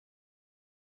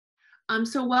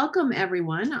So welcome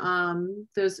everyone.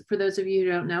 For those of you who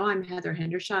don't know, I'm Heather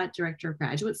Hendershot, Director of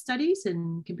Graduate Studies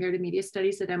and Comparative Media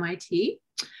Studies at MIT.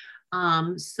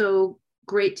 So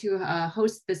great to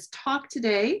host this talk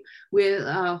today with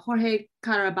Jorge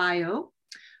Caraballo,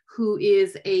 who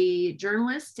is a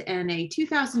journalist and a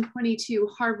 2022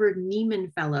 Harvard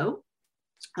Nieman Fellow.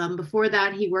 Before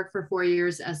that, he worked for 4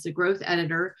 years as the growth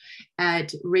editor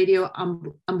at Radio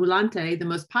Ambulante, the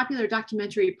most popular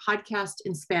documentary podcast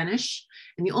in Spanish,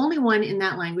 and the only one in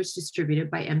that language distributed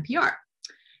by NPR.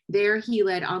 There, he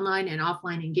led online and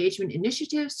offline engagement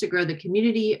initiatives to grow the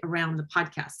community around the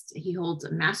podcast. He holds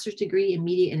a master's degree in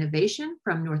media innovation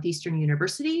from Northeastern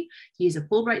University. He's a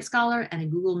Fulbright Scholar and a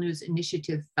Google News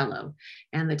Initiative Fellow.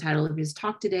 And the title of his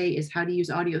talk today is How to Use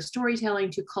Audio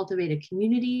Storytelling to Cultivate a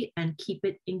Community and Keep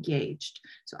It Engaged.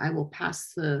 So I will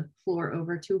pass the floor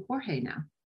over to Jorge now.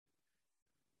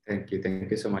 Thank you.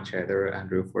 Thank you so much, Heather,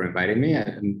 Andrew, for inviting me.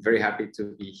 I'm very happy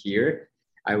to be here.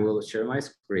 I will share my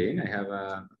screen. I have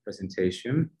a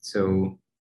presentation. So,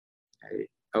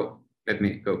 let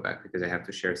me go back because I have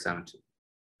to share sound too.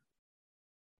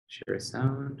 Share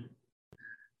sound.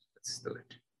 Let's do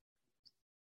it.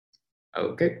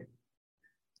 Okay.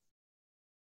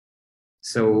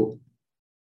 So,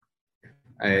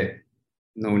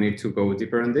 no need to go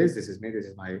deeper on this. This is me. This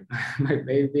is my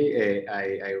baby.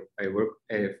 I worked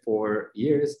 4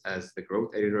 years as the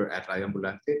growth editor at Radio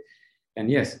Ambulante, and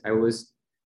yes,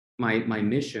 my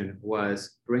mission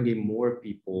was bringing more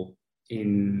people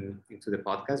into the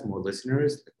podcast, more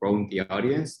listeners, growing the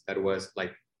audience. That was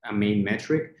like a main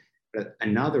metric. But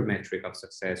another metric of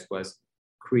success was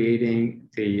creating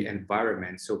the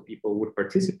environment so people would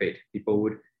participate. People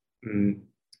would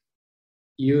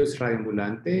use Radio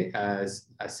Ambulante as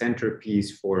a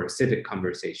centerpiece for civic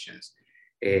conversations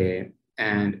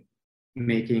and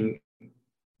making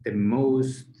the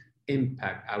most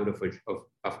impact out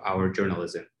of our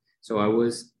journalism. So I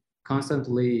was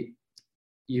constantly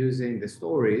using the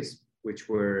stories, which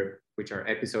are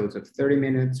episodes of 30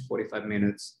 minutes, 45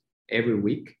 minutes every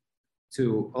week,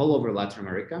 to all over Latin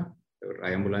America. So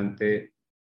Radio Ambulante, a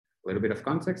little bit of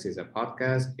context, is a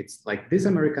podcast. It's like This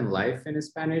American Life in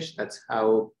Spanish. That's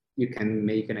how you can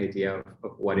make an idea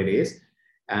of what it is.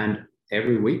 And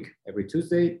every week, every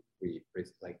Tuesday, they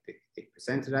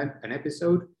presented an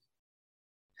episode.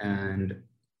 And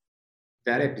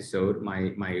that episode,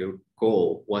 my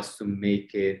goal was to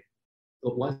make it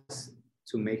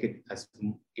as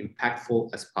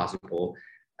impactful as possible.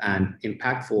 And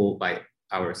impactful by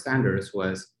our standards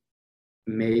was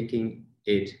making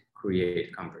it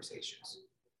create conversations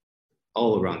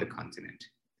all around the continent.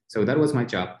 So that was my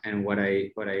job. And what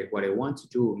I want to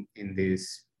do in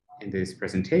this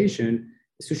presentation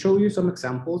is to show you some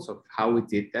examples of how we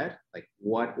did that, like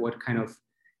what kind of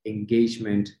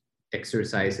engagement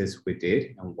exercises we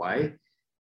did and why,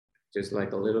 just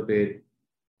like a little bit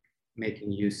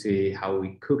making you see how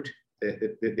we cooked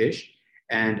the dish,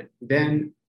 and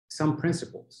then some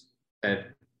principles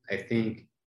that I think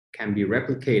can be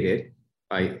replicated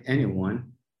by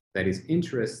anyone that is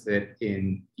interested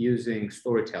in using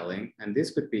storytelling. And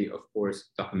this could be, of course,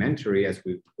 documentary, as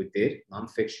we did,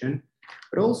 nonfiction,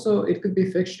 but also it could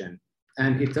be fiction.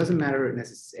 And it doesn't matter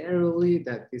necessarily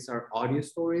that these are audio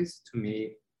stories. To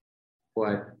me,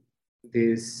 what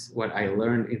I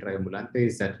learned in Radio Ambulante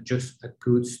is that just a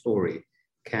good story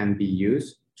can be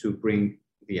used to bring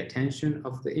the attention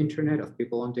of the internet, of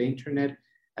people on the internet,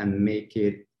 and make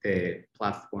it the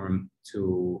platform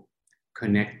to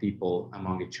connect people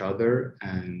among each other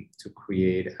and to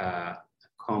create a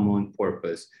common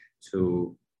purpose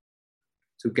to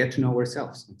get to know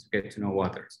ourselves and to get to know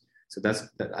others. So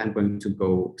that I'm going to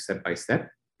go step by step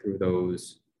through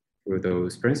those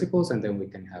principles, and then we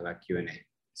can have a Q&A.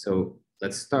 So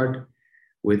let's start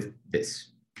with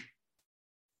this.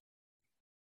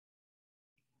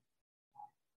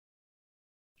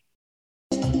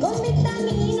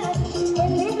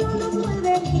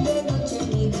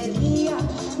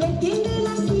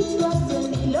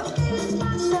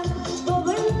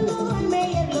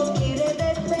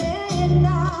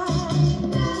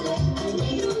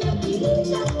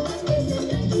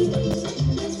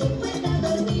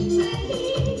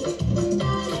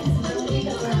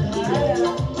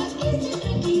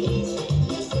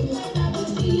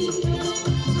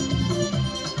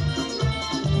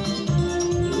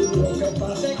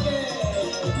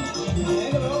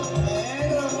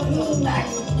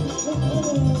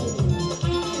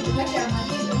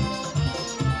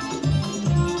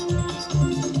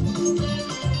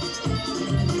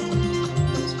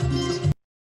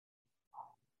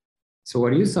 So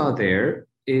what you saw there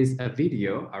is a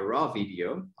video, a raw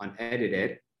video,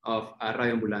 unedited, of a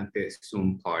Radio Ambulante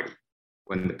Zoom party.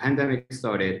 When the pandemic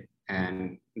started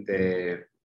and the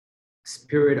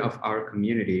spirit of our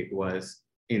community was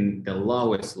in the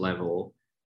lowest level,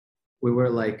 we were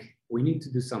like, we need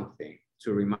to do something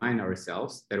to remind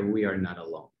ourselves that we are not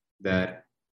alone, that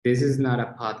this is not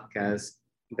a podcast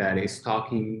that is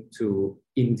talking to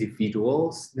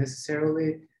individuals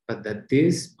necessarily, but that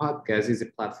this podcast is a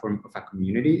platform of a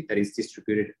community that is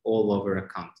distributed all over a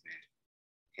continent.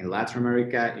 In Latin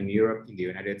America, in Europe, in the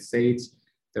United States,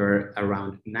 there are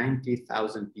around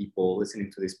 90,000 people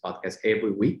listening to this podcast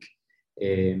every week.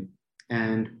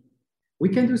 And we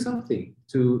can do something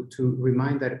to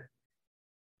remind that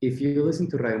if you listen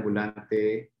to Radio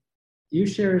Ambulante, you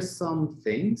share some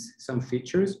things, some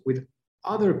features with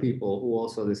other people who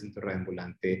also listen to Radio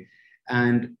Ambulante.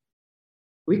 And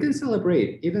we can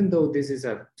celebrate, even though this is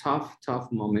a tough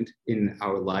moment in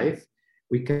our life,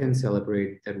 we can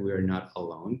celebrate that we are not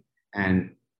alone.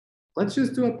 And let's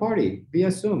just do a party via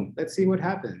Zoom. Let's see what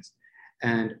happens.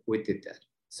 And we did that.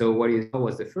 So what you saw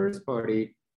was the first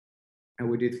party, and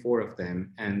we did 4 of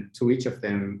them. And to each of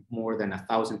them, more than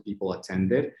 1,000 people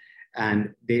attended.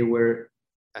 And they were,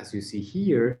 as you see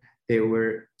here, they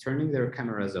were turning their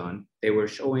cameras on. They were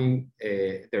showing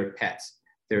their pets,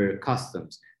 their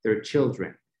customs, their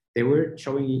children. They were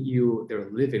showing you their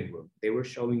living room. They were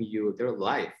showing you their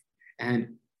life.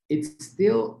 And it's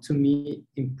still, to me,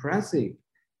 impressive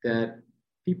that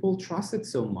people trusted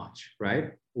so much,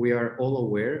 right? We are all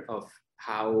aware of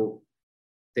how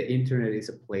the internet is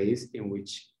a place in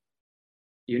which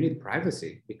you need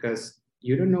privacy because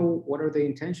you don't know what are the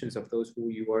intentions of those who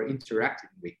you are interacting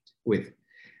with.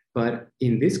 But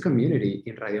in this community,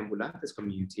 in Radio Ambulante's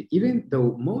community, even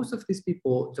though most of these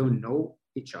people don't know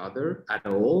each other at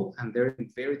all, and they're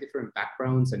in very different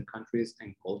backgrounds and countries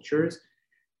and cultures,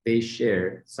 they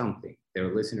share something.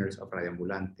 They're listeners of Radio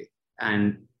Ambulante.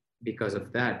 And because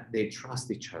of that, they trust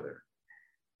each other.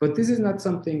 But this is not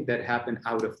something that happened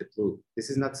out of the blue. This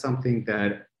is not something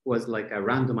that was like a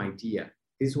random idea.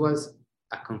 This was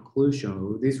a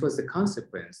conclusion. This was the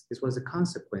consequence. This was a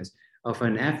consequence of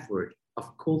an effort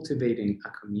of cultivating a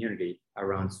community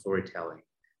around storytelling.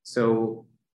 So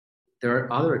there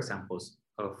are other examples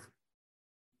of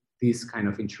these kind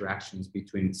of interactions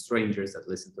between strangers that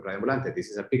listen to Radio Ambulante. This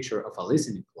is a picture of a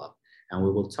listening club, and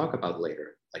we will talk about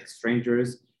later, like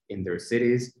strangers in their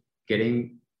cities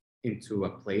getting into a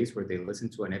place where they listen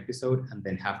to an episode and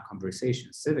then have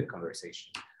conversations, civic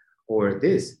conversations. Or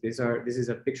this is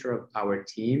a picture of our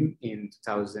team in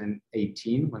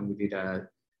 2018 when we did a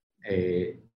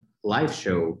live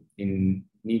show in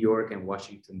New York and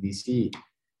Washington, DC.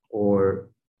 Or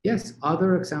yes,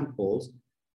 other examples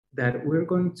that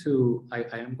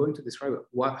I am going to describe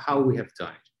how we have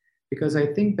done it. Because I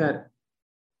think that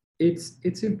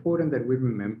it's important that we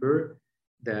remember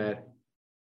that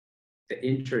the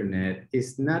internet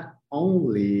is not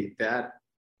only that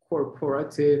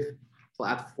corporative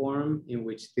platform in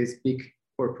which these big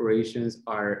corporations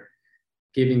are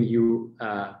giving you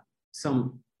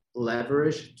some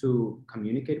leverage to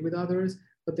communicate with others,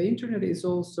 but the internet is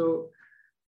also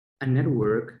a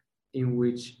network in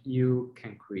which you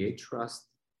can create trust.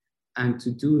 And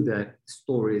to do that,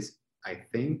 stories, I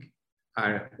think,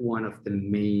 are one of the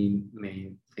main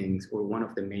things, or one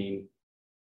of the main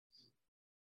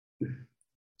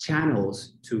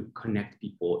channels to connect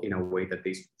people in a way that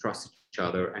they trust each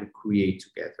other and create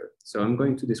together. So I'm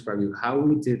going to describe you how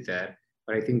we did that,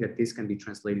 but I think that this can be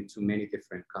translated to many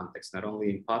different contexts, not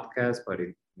only in podcasts, but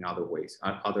in other ways,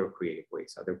 other creative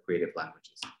ways, other creative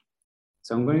languages.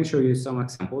 So I'm going to show you some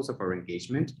examples of our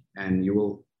engagement, and you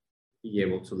will be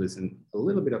able to listen a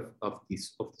little bit of the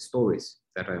stories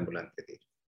that Radio Ambulante did.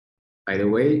 By the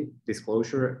way,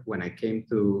 disclosure, when I came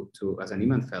to as an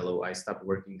Iman Fellow, I stopped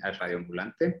working at Radio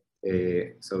Ambulante.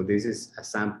 So this is a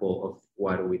sample of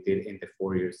what we did in the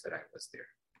 4 years that I was there.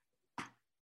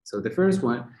 So the first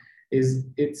one is,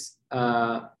 it's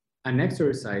an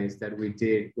exercise that we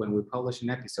did when we published an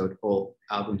episode called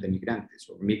Album de Migrantes,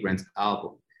 or Migrants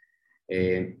Album.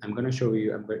 I'm going to show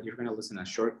you, you're going to listen to a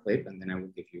short clip, and then I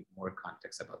will give you more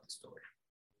context about the story.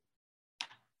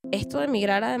 Esto de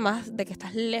emigrar, además de que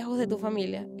estás lejos de tu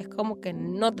familia, es como que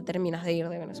no te terminas de ir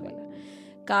de Venezuela.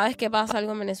 Cada vez que pasa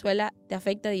algo en Venezuela, te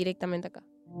afecta directamente acá.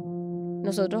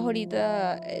 Nosotros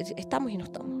ahorita estamos y no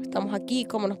estamos. Estamos aquí,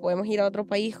 como nos podemos ir a otro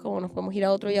país, como nos podemos ir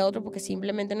a otro y a otro, porque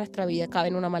simplemente nuestra vida cabe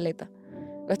en una maleta.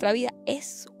 Nuestra vida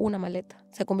es una maleta,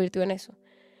 se convirtió en eso.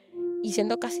 Y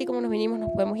siendo casi como nos vinimos,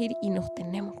 nos podemos ir y nos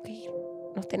tenemos que ir.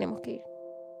 Nos tenemos que ir.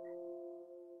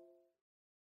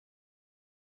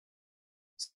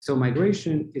 So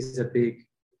migration is a big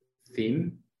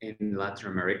theme in Latin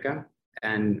America,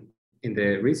 and in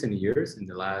the recent years, in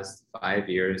the last 5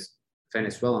 years,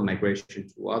 Venezuelan migration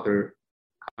to other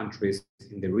countries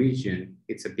in the region,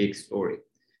 it's a big story.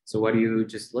 So what you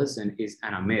just listen is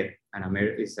Ana Mer. Ana Mer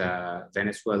is a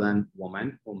Venezuelan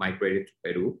woman who migrated to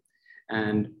Peru.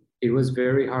 And it was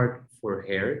very hard for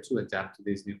her to adapt to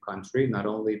this new country, not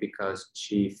only because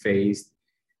she faced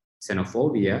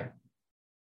xenophobia,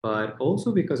 but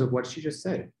also because of what she just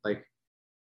said. Like,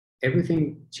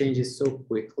 everything changes so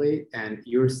quickly and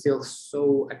you're still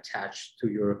so attached to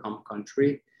your home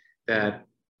country that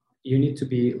you need to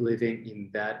be living in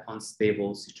that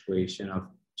unstable situation of,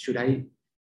 should I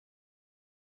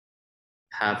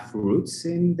have roots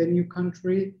in the new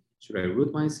country? Should I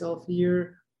root myself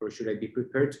here? Or should I be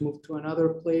prepared to move to another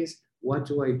place? What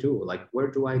do I do? Like, where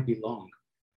do I belong?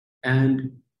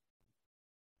 And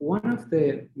one of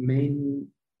the main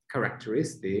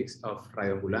characteristics of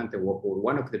Radio Ambulante, or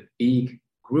one of the big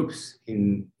groups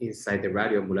inside the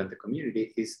Radio Ambulante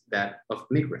community, is that of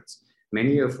migrants.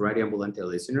 Many of Radio Ambulante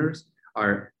listeners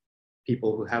are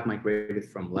people who have migrated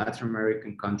from Latin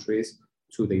American countries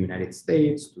to the United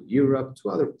States, to Europe, to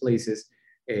other places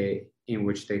in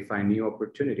which they find new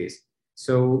opportunities.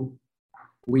 So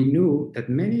we knew that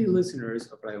many listeners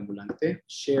of Radio Ambulante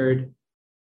shared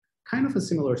kind of a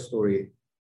similar story,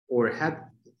 or had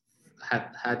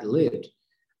lived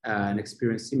an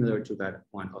experience similar to that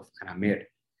one of Ana Mer.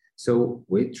 So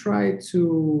we tried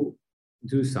to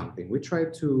do something. We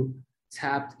tried to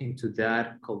tap into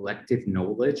that collective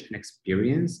knowledge and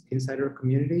experience inside our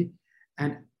community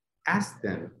and ask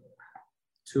them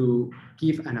to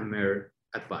give Ana Mer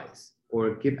advice,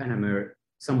 or give Ana Mer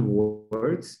some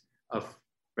words of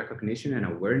recognition and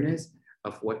awareness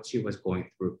of what she was going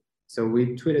through. So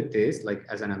we tweeted this, like,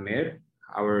 as Ana Mer,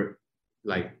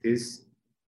 the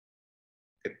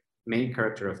main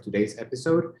character of today's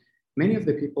episode, many of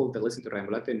the people that listen to Radio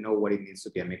Ambulante know what it means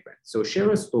to be a migrant. So share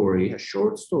a story, a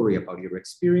short story about your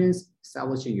experience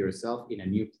establishing yourself in a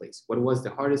new place. What was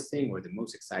the hardest thing or the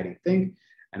most exciting thing?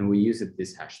 And we used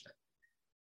this hashtag.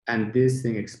 And this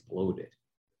thing exploded.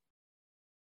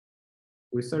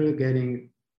 We started getting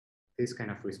these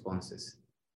kind of responses.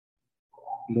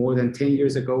 More than 10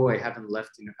 years ago, I haven't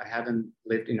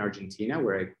lived in Argentina,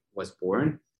 where I was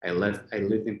born. I lived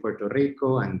in Puerto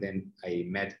Rico, and then I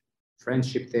met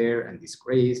friendship there and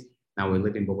disgrace. Now I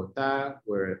live in Bogota,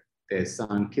 where the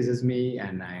sun kisses me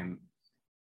and I'm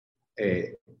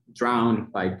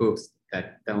drowned by books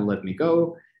that don't let me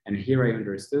go. And here I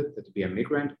understood that to be a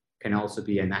migrant can also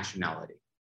be a nationality.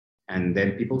 And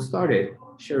then people started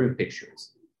sharing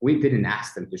pictures. We didn't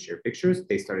ask them to share pictures.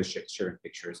 They started sharing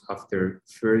pictures of their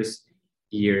first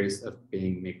years of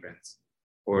being migrants.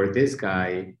 Or this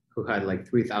guy who had like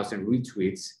 3,000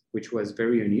 retweets, which was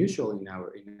very unusual in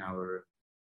our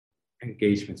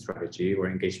engagement strategy or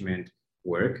engagement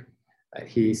work.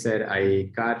 He said, I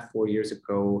got 4 years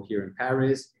ago here in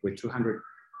Paris with 200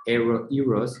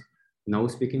 euros, no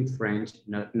speaking French,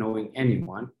 not knowing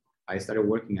anyone. I started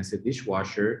working as a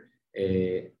dishwasher.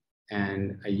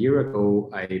 And a year ago,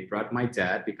 I brought my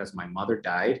dad because my mother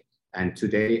died. And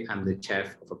today I'm the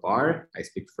chef of a bar. I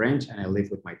speak French and I live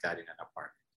with my dad in an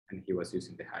apartment. And he was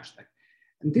using the hashtag.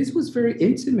 And this was very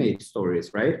intimate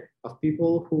stories, right? Of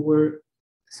people who were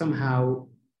somehow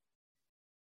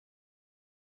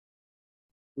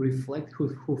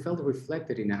who felt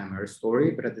reflected in Ana Mer's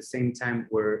story, but at the same time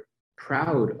were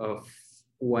proud of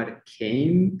what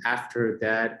came after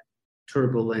that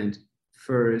turbulent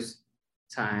first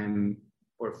time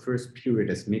or first period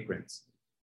as migrants.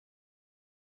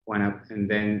 And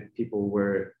then people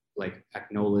were like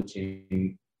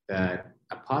acknowledging that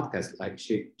a podcast, like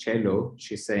Chelo,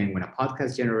 she's saying, when a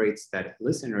podcast generates that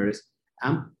listeners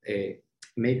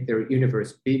make their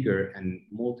universe bigger and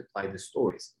multiply the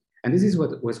stories. And this is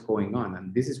what was going on.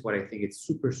 And this is what I think it's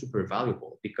super, super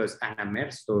valuable, because Ana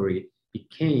Mer's story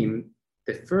became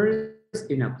the first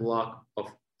in a block of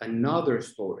another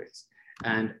stories.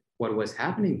 And what was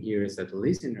happening here is that the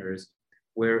listeners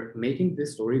were making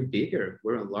this story bigger.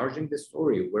 We're enlarging the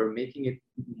story. We're making it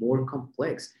more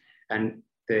complex. And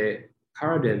the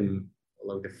paradigm,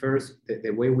 like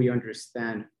the way we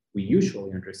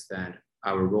usually understand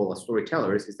our role as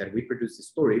storytellers is that we produce the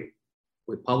story,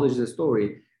 we publish the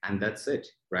story, and that's it,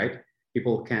 right?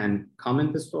 People can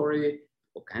comment the story,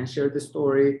 people can share the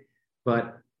story,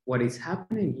 but what is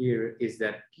happening here is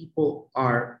that people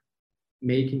are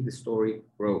making the story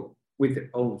grow with their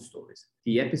own stories.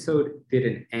 The episode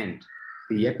didn't end.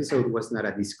 The episode was not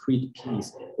a discrete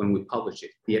piece when we published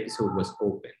it. The episode was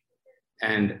open.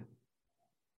 And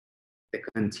the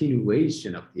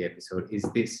continuation of the episode is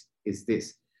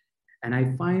this. And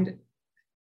I find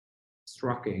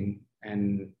striking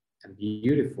and and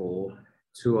beautiful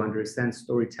to understand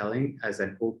storytelling as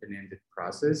an open-ended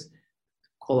process,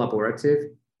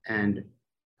 collaborative and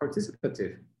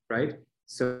participative, right?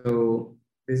 So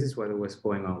this is what was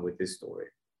going on with this story.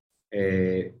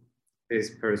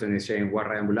 This person is sharing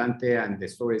Guarra Ambulante, and the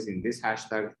stories in this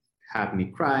hashtag have me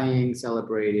crying,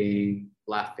 celebrating,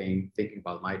 laughing, thinking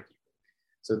about my people.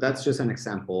 So that's just an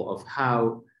example of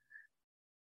how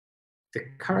the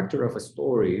character of a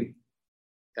story,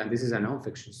 and this is a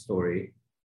nonfiction story,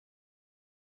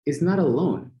 is not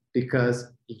alone,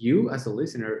 because you as a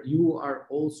listener, you are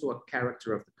also a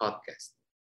character of the podcast.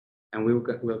 And we're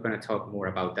going to talk more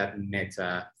about that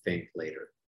meta thing later.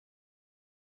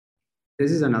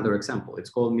 This is another example. It's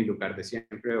called Mi Lugar de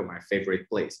Siempre, or My Favorite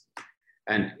Place.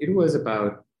 And it was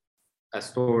about a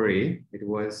story. It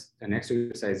was an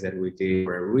exercise that we did,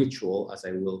 or a ritual, as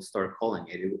I will start calling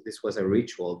it. This was a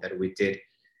ritual that we did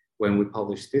when we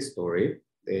published this story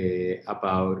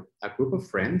about a group of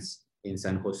friends in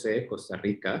San Jose, Costa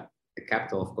Rica, the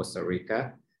capital of Costa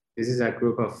Rica. This is a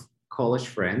group of college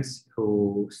friends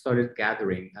who started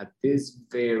gathering at this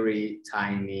very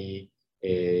tiny,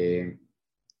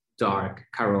 dark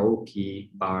karaoke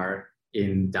bar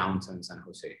in downtown San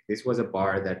Jose. This was a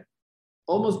bar that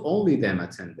almost only them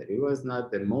attended. It was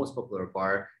not the most popular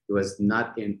bar. It was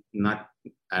not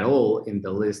at all in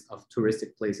the list of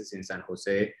touristic places in San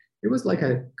Jose. It was like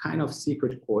a kind of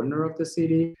secret corner of the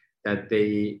city that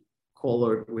they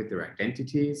colored with their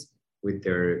identities, with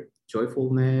their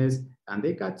joyfulness, and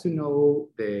they got to know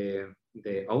the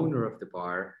owner of the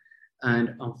bar.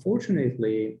 And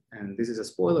unfortunately, and this is a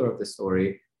spoiler of the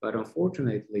story, but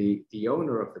unfortunately, the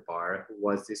owner of the bar, who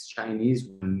was this Chinese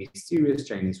woman, mysterious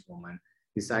Chinese woman,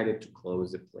 decided to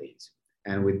close the place.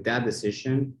 And with that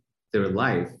decision, their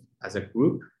life as a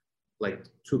group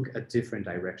took a different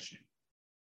direction.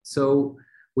 So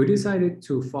we decided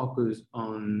to focus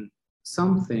on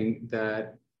something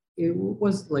that it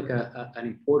was like an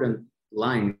important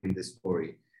line in the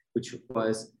story, which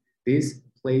was these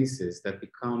places that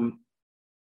become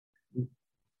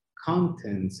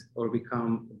contents or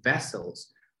become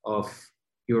vessels of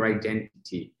your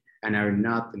identity and are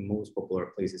not the most popular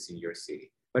places in your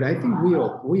city. But I think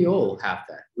we all have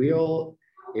that. We all,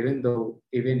 even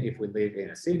if we live in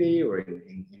a city or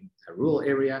in a rural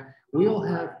area, we all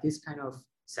have these kind of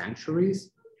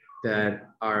sanctuaries that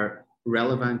are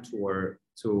relevant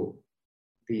to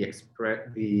the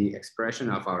expression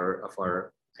of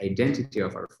our identity,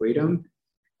 of our freedom.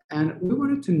 And we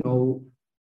wanted to know,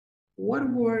 what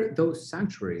were those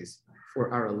sanctuaries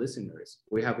for our listeners?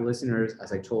 We have listeners,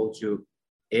 as I told you,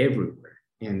 everywhere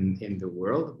in the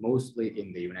world, mostly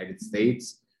in the United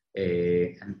States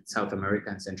and South America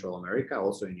and Central America,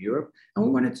 also in Europe. And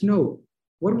we wanted to know,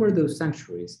 what were those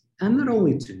sanctuaries? And not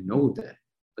only to know that,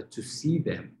 but to see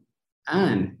them.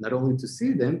 And not only to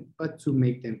see them, but to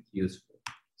make them useful.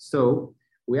 So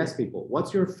we asked people,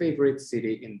 what's your favorite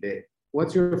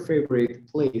what's your favorite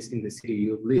place in the city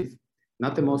you live?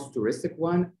 Not the most touristic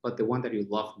one, but the one that you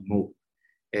love most.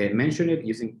 Mention it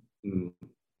using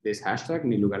this hashtag,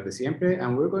 Mi Lugar de Siempre,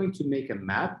 and we're going to make a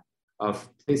map of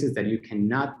places that you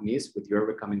cannot miss with your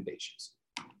recommendations.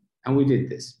 And we did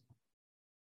this.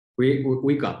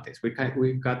 We got this. We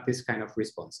got this kind of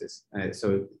responses.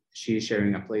 So she's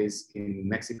sharing a place in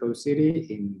Mexico City,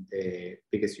 in the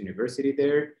biggest university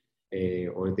there,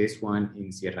 or this one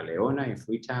in Sierra Leona, in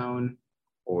Freetown,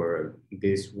 or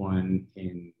this one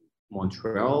in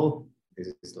Montreal.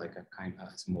 This is like a kind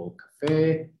of small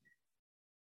cafe.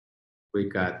 We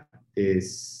got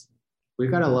this. We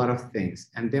got a lot of things.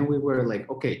 And then we were like,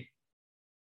 okay,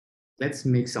 let's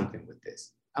make something with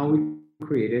this. And we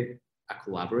created a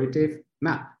collaborative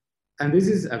map. And this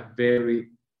is a very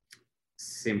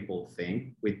simple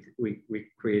thing. We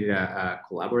created a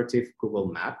collaborative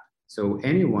Google map. So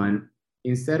anyone,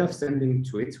 instead of sending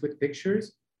tweets with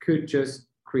pictures, could just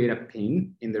create a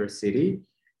pin in their city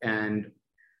and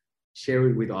share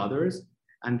it with others.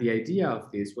 And the idea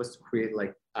of this was to create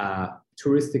like a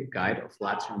touristic guide of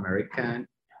Latin American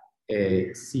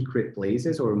secret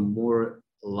places or more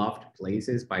loved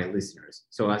places by listeners.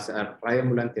 So as a Radio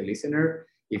Ambulante listener,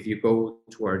 if you go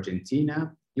to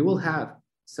Argentina, you will have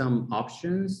some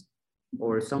options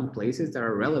or some places that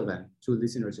are relevant to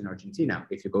listeners in Argentina.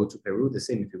 If you go to Peru, the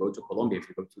same. If you go to Colombia, if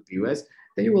you go to the US,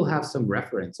 then you will have some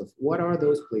reference of what are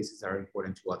those places that are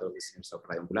important to other listeners of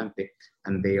Radio Ambulante,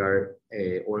 and they are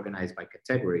organized by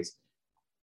categories.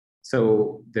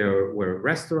 So there were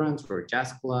restaurants, there were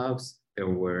jazz clubs, there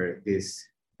were these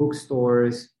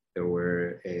bookstores, there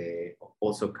were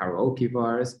also karaoke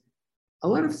bars, a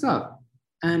lot of stuff.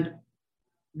 And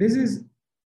this is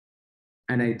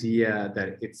an idea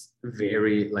that it's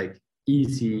very like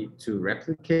easy to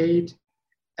replicate,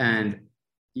 and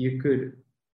you could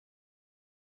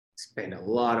spend a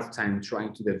lot of time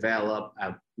trying to develop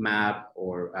a map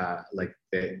or like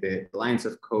the lines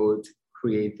of code to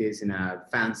create this in a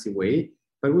fancy way.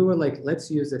 But we were like, let's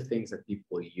use the things that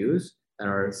people use that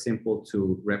are simple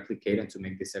to replicate and to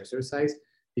make this exercise,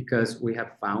 because we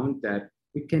have found that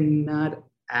we cannot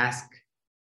ask,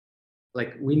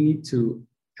 like we need to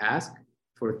ask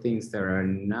for things that are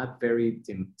not very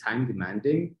time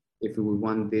demanding if we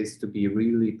want this to be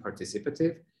really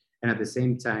participative. And at the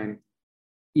same time,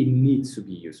 it needs to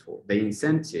be useful. The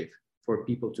incentive for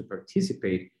people to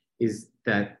participate is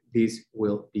that this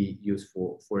will be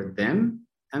useful for them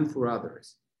and for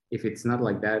others. If it's not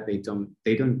like that, they don't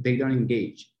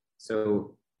engage.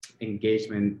 So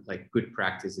engagement, like good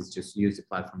practice, is just use the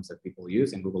platforms that people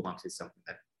use, and Google Maps is something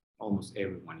that almost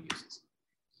everyone uses.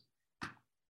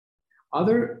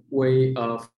 Other way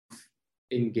of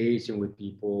engaging with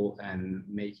people and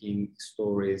making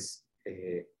stories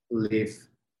live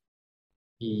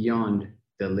beyond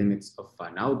the limits of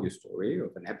an audio story,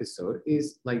 of an episode,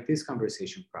 is like these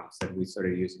conversation prompts that we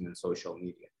started using on social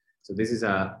media. So this is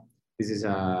a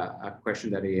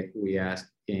question that we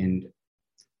asked in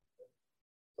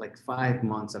like 5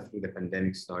 months after the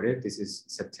pandemic started. This is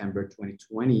September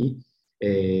 2020,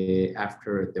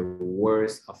 after the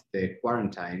worst of the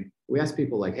quarantine. We asked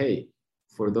people like, hey,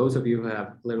 for those of you who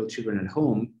have little children at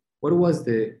home, what was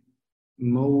the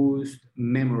most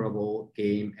memorable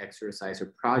game, exercise,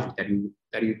 or project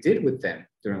that you did with them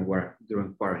during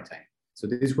quarantine? So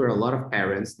these were a lot of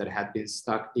parents that had been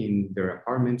stuck in their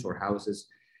apartments or houses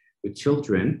with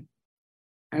children,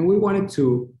 and we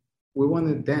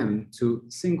wanted them to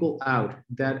single out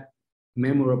that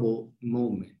memorable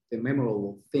moment, the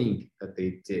memorable thing that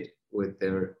they did with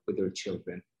their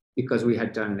children, because we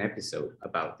had done an episode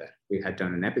about that. We had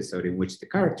done an episode in which the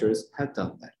characters had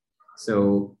done that.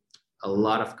 So a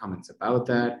lot of comments about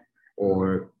that.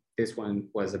 Or this one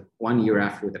was 1 year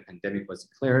after the pandemic was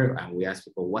declared, and we asked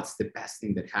people, what's the best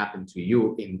thing that happened to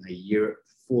you in a year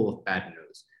full of bad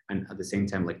news? And at the same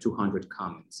time, like 200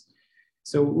 comments.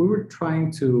 So we were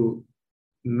trying to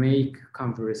make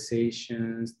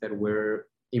conversations that were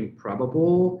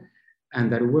improbable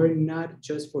and that were not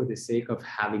just for the sake of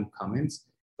having comments,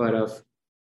 but of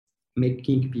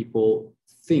making people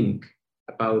think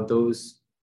about those,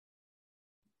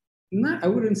 I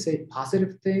wouldn't say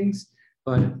positive things,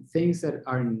 but things that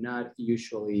are not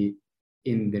usually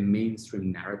in the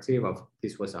mainstream narrative of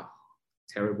this was a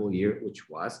terrible year, which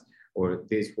was, or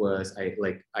this was, I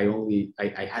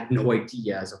had no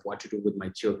ideas of what to do with my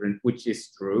children, which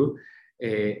is true.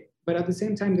 But at the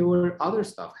same time, there were other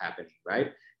stuff happening,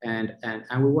 right? And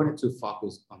we wanted to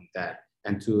focus on that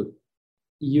and to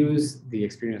use the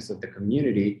experience of the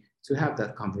community to have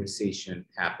that conversation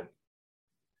happen.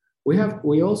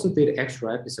 We also did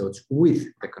extra episodes with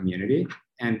the community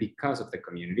and because of the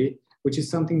community, which is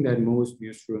something that most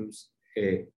newsrooms,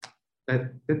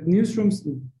 that newsrooms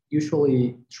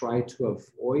usually try to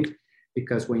avoid,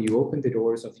 because when you open the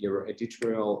doors of your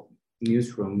editorial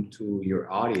newsroom to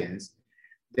your audience,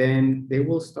 then they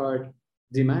will start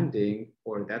demanding,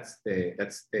 or that's the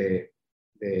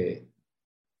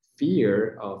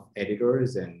fear of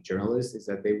editors and journalists, is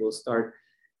that they will start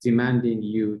demanding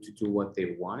you to do what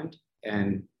they want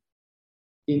and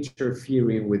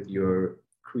interfering with your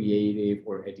creative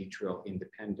or editorial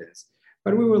independence.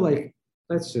 But we were like,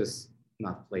 let's just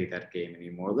not play that game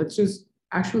anymore. Let's just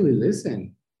actually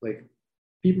listen. Like,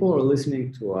 people are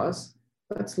listening to us.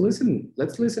 Let's listen.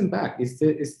 Let's listen back. It's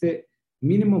the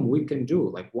minimum we can do.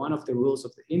 Like, one of the rules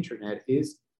of the internet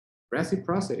is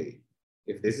reciprocity.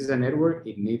 If this is a network,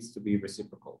 it needs to be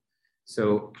reciprocal.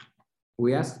 So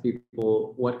we asked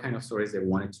people what kind of stories they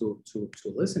wanted to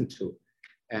listen to,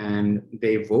 and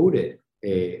they voted.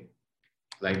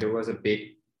 Like, there was a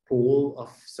big pool of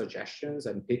suggestions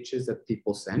and pitches that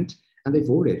people sent, and they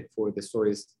voted for the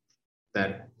stories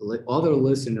that other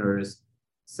listeners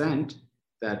sent,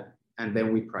 that, and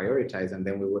then we prioritize, and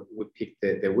then we would pick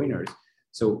the winners.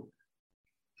 So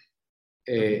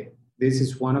this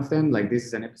is one of them. Like, this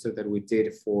is an episode that we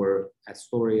did for a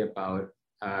story about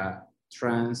a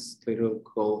trans little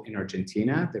girl in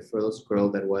Argentina, the first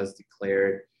girl that was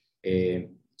declared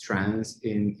trans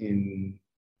in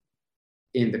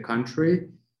the country.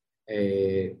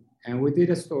 And we did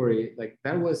a story, like,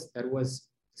 that was the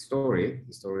story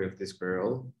of this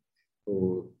girl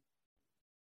who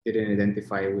didn't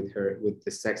identify with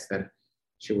the sex that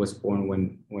she was born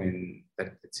when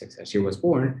that sex that she was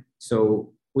born.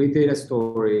 So we did a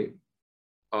story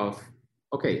of,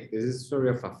 okay, this is a story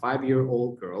of a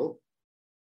 5-year-old girl,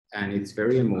 and it's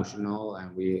very emotional,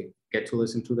 and we get to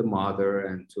listen to the mother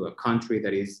and to a country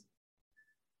that is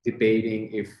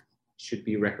debating if should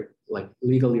be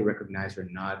legally recognized or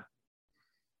not.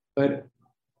 But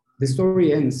the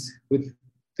story ends with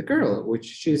the girl, which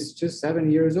she's just 7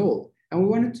 years old. And we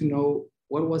wanted to know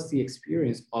what was the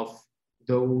experience of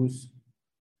those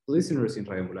listeners in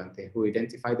Radio Ambulante who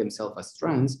identify themselves as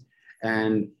trans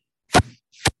and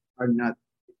are not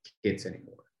kids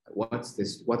anymore. What's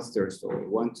their story? We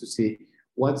want to see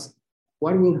what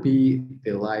will be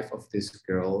the life of this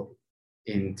girl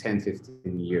in 10,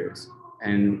 15 years.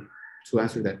 And to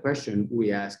answer that question,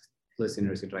 we asked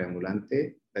listeners in Radio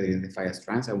Ambulante that identify as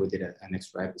trans, and we did an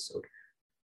extra episode.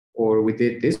 Or we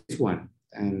did this one,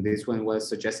 and this one was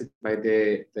suggested by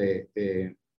the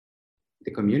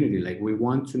community. Like, we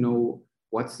want to know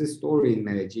what's the story in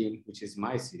Medellin, which is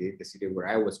my city, the city where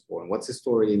I was born. What's the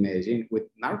story in Medellin with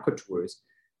narco tours?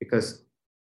 Because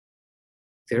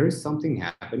there is something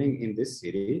happening in this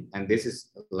city, and this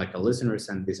is like a listener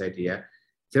sent this idea.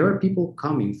 There are people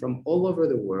coming from all over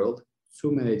the world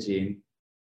to Medellin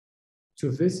to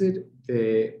visit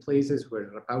the places where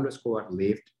Pablo Escobar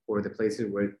lived, or the places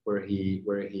where he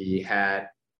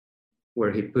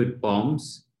put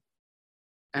bombs.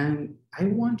 And I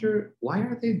wonder, why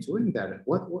are they doing that?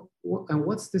 And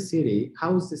what's the city?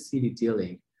 How is the city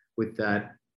dealing with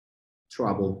that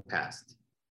troubled past?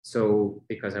 So,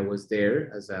 because I was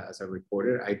there as a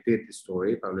reporter, I did the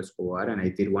story, Pablo Escobar, and I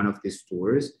did one of these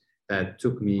tours that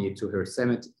took me to her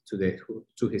cemetery,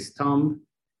 to his tomb,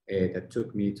 that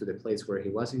took me to the place where he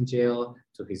was in jail,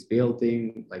 to his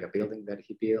building, like a building that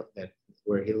he built,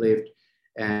 where he lived.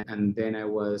 And then I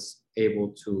was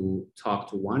able to talk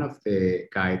to one of the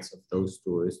guides of those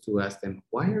tours to ask them,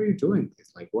 why are you doing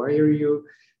this? Like, why are you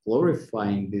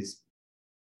glorifying this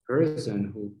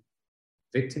person who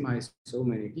victimized so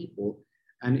many people?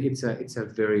 And it's a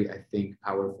very, I think,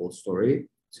 powerful story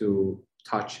to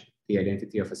touch the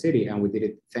identity of a city. And we did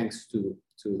it thanks to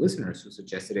listeners who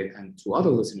suggested it and to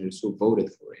other listeners who voted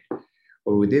for it.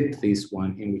 Or we did this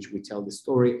one in which we tell the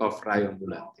story of Radio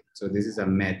Ambulante. So this is a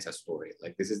meta story.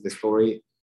 Like, this is the story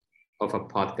of a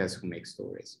podcast who makes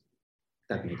stories,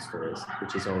 that makes stories,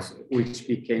 which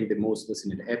became the most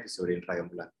listened episode in Radio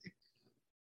Ambulante.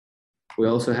 We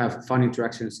also have fun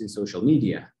interactions in social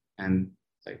media. And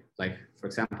like for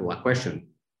example, a question.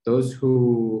 Those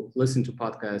who listen to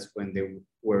podcasts when they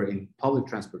were in public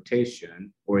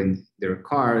transportation or in their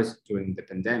cars during the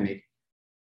pandemic,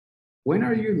 when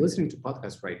are you listening to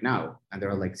podcasts right now? And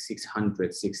there are like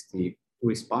 660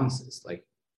 responses. Like,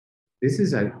 this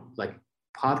is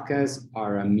podcasts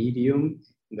are a medium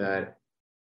that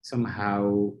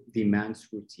somehow demands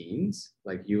routines.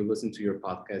 Like, you listen to your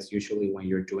podcast usually when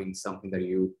you're doing something that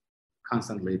you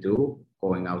constantly do,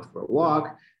 going out for a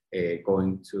walk,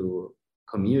 going to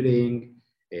commuting,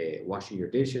 washing your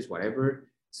dishes, whatever.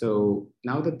 So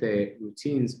now that the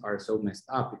routines are so messed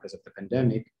up because of the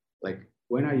pandemic, like,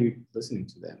 when are you listening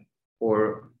to them?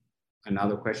 Or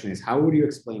another question is, how would you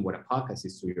explain what a podcast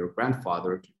is to your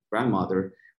grandfather, to your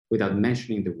grandmother, without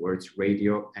mentioning the words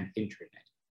radio and internet?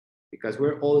 Because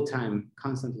we're all the time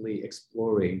constantly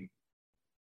exploring,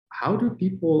 how do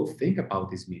people think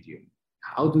about this medium?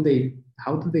 How do they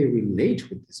relate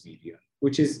with this medium?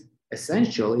 Which is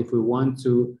essential if we want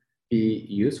to be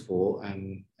useful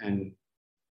and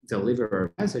deliver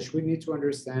our message. We need to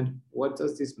understand, what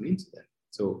does this mean to them?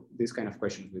 So these kind of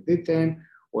questions we did then.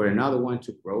 Or another one,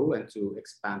 to grow and to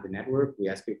expand the network, we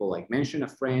ask people, like, mention a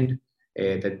friend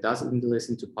that doesn't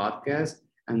listen to podcasts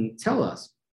and tell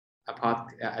us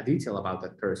a detail about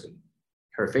that person,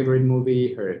 her favorite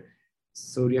movie, her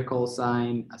zodiacal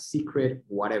sign, a secret,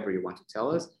 whatever you want to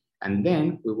tell us. And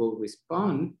then we will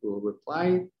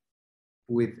reply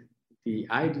with the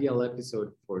ideal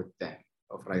episode for them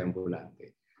of Radio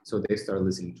Ambulante. So they start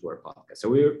listening to our podcast. So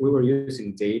we were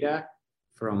using data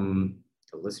from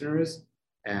the listeners,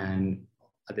 and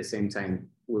at the same time,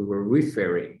 we were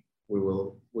referring. We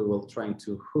will trying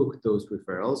to hook those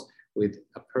referrals with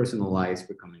a personalized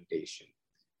recommendation.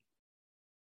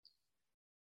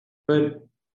 But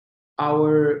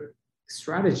our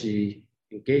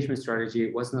engagement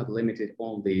strategy was not limited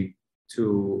only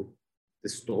to the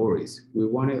stories. We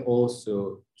wanted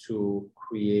also to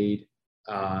create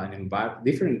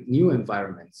different new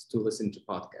environments to listen to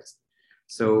podcasts.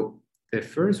 So the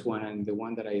first one, and the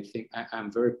one that I think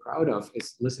I'm very proud of,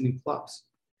 is listening clubs.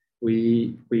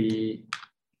 We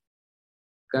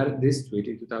got this tweet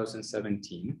in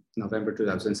 2017, November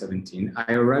 2017.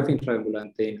 I arrived in Radio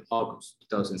Ambulante in August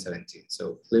 2017,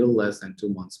 so a little less than 2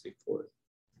 months before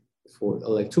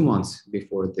like 2 months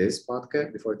before this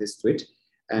podcast, before this tweet.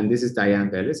 And this is Diane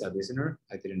Vélez, a listener.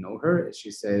 I didn't know her.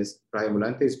 She says, Radio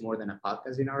Ambulante is more than a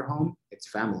podcast in our home. It's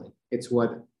family. It's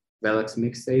what Velox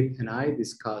Mixtape and I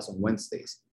discuss on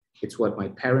Wednesdays. It's what my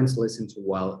parents listen to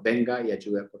while venga y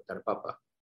ayuda a cortar papa,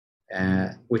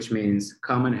 which means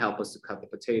come and help us to cut the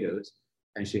potatoes.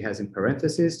 And she has in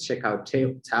parentheses, check out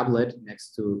tablet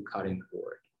next to cutting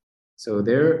board. So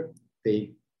there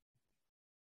they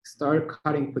start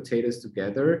cutting potatoes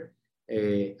together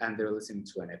and they're listening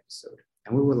to an episode.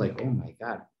 And we were like, oh my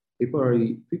God, people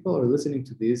are listening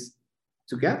to this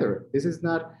together. This is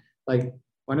not like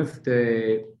one of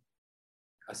the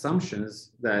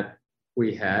assumptions that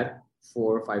we had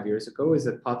 4 or 5 years ago is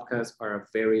that podcasts are a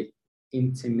very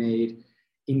intimate,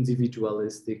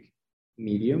 individualistic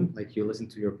medium. Like you listen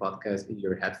to your podcast in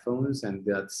your headphones and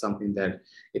that's something that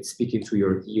it's speaking to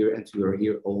your ear and to your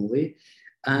ear only.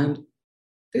 And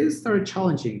they started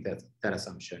challenging that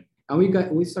assumption. And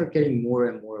we start getting more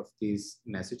and more of these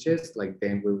messages. Like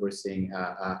then we were seeing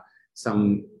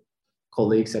some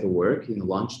colleagues at work in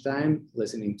lunchtime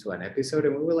listening to an episode,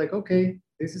 and we were like, okay,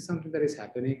 this is something that is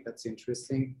happening. That's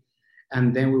interesting.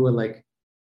 And then we were like,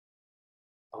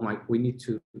 oh my, we need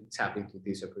to tap into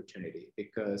this opportunity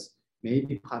because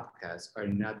maybe podcasts are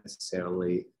not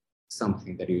necessarily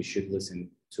something that you should listen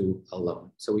to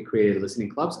alone. So we created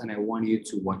listening clubs, and I want you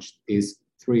to watch this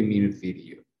 3-minute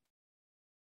video.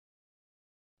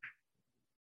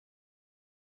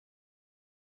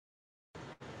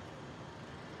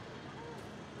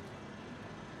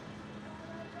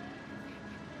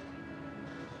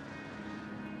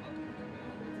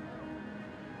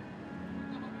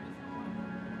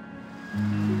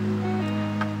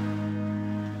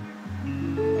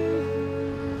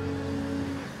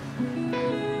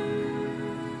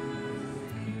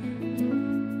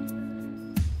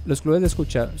 Los clubes de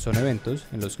escucha son eventos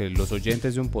en los que los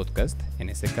oyentes de un podcast, en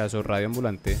este caso Radio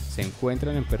Ambulante, se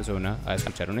encuentran en persona a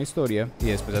escuchar una historia y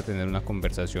después a tener una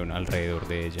conversación alrededor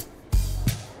de ella.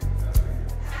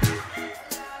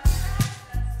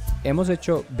 Hemos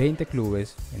hecho 20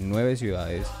 clubes en 9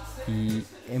 ciudades y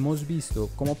hemos visto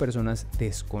cómo personas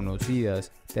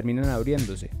desconocidas terminan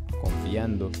abriéndose,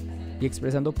 confiando y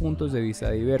expresando puntos de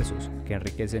vista diversos que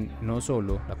enriquecen no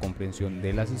solo la comprensión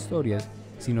de las historias,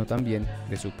 sino también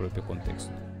de su propio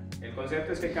contexto. El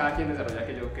concepto es que cada quien desarrolla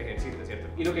aquello que ejercita, ¿cierto?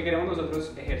 Y lo que queremos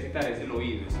nosotros ejercitar es el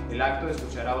oído, el acto de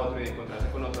escuchar a otro y de encontrarse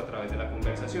con otro a través de la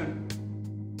conversación.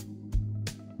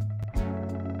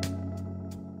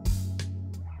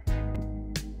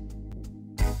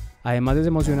 Además es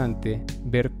emocionante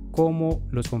ver cómo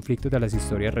los conflictos de las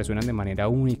historias resuenan de manera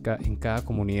única en cada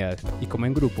comunidad y cómo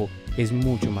en grupo es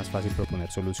mucho más fácil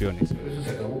proponer soluciones. Pero eso se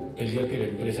acabó el día que la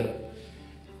empresa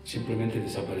simplemente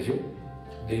desapareció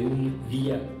de un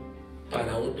día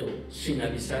para otro sin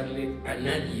avisarle a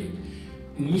nadie,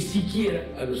 ni siquiera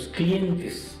a los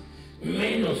clientes,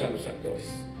 menos a los actores.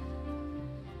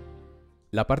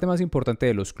 La parte más importante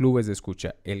de los clubes de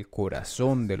escucha, el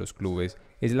corazón de los clubes,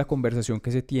 es la conversación que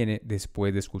se tiene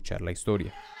después de escuchar la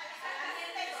historia.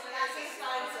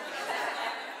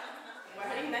 Voy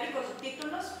a brindar y con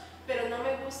subtítulos, pero no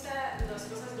me gustan las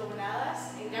cosas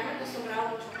dobladas. Ya me he acostumbrado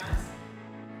mucho más.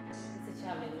 Es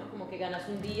desechable, ¿no? Como que ganas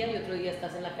un día y otro día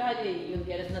estás en la calle y un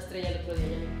día eres una estrella, el otro día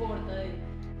ya no importa.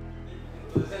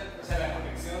 Entonces, o sea, la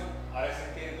conexión, ahora se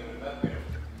entiende, ¿verdad? Pero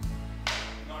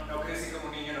no crecí como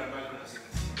un niño normal con los cines.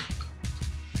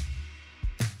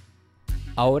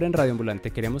 Ahora en Radio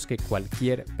Ambulante queremos que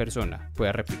cualquier persona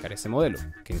pueda replicar este modelo,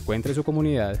 que encuentre su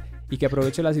comunidad y que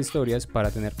aproveche las historias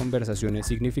para tener conversaciones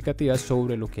significativas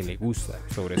sobre lo que le gusta,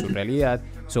 sobre su realidad,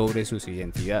 sobre sus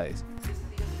identidades.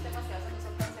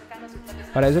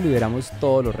 Para eso liberamos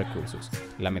todos los recursos,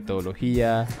 la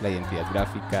metodología, la identidad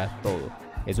gráfica, todo.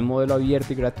 Es un modelo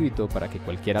abierto y gratuito para que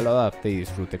cualquiera lo adapte y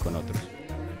disfrute con otros.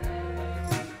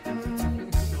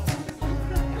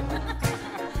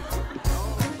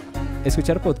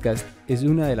 Escuchar podcast es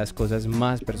una de las cosas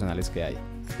más personales que hay,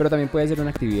 pero también puede ser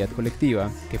una actividad colectiva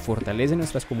que fortalece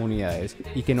nuestras comunidades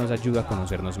y que nos ayuda a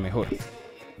conocernos mejor.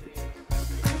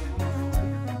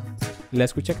 La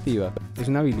escucha activa es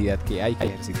una habilidad que hay que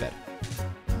ejercitar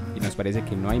y nos parece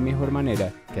que no hay mejor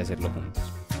manera que hacerlo juntos.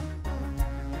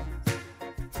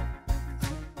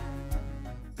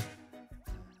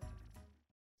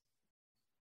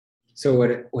 So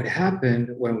what happened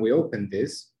when we opened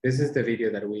this is the video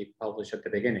that we published at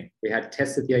the beginning. We had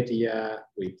tested the idea,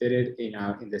 we did it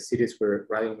in the cities where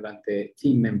Radio Ambulante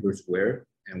team members were,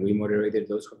 and we moderated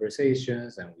those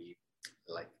conversations and we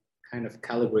kind of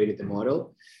calibrated the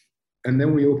model. And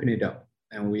then we opened it up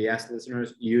and we asked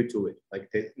listeners, you do it.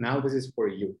 Now this is for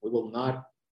you. We will not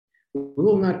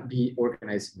be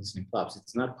organizing listening clubs.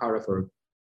 It's not part of our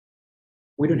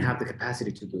we don't have the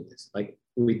capacity to do this. Like,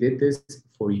 we did this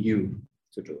for you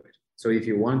to do it. So if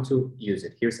you want to use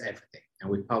it, here's everything. And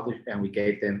we published and we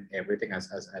gave them everything, as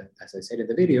I said in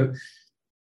the video.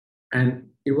 And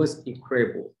it was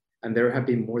incredible. And there have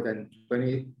been more than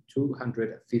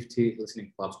 250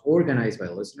 listening clubs organized by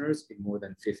listeners in more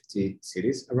than 50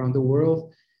 cities around the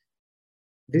world.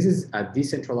 This is a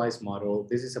decentralized model.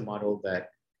 This is a model that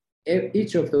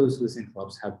each of those listening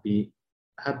clubs have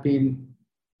been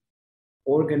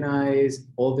organized.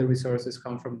 All the resources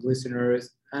come from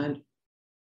listeners, and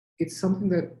it's something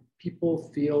that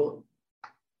people feel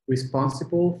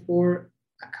responsible for,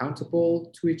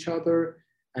 accountable to each other,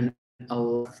 and a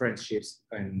lot of friendships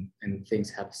and things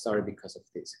have started because of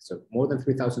this. So more than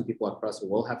 3,000 people across the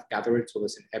world have gathered to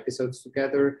listen episodes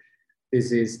together.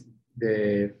 This is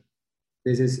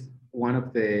one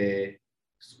of the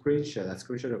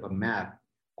screenshot of a map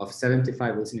of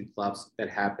 75 listening clubs that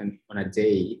happened on a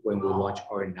day when we launched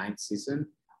our 9th season.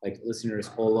 Like, listeners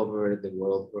all over the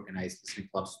world organized listening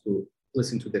clubs to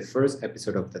listen to the first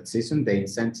episode of that season. The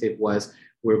incentive was,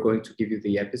 we're going to give you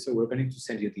the episode. We're going to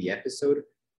send you the episode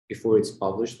before it's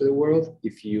published to the world,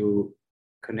 if you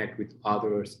connect with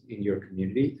others in your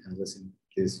community and listen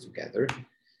to this together.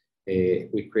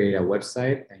 We create a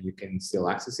website, and you can still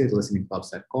access it,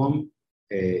 listeningclubs.com,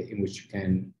 in which you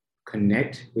can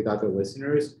connect with other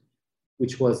listeners,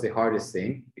 which was the hardest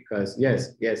thing, because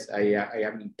yes, I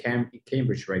am in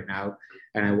Cambridge right now,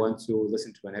 and I want to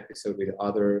listen to an episode with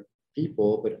other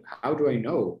people, but how do I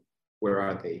know where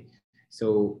are they?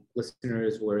 So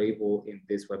listeners were able in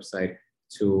this website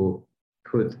to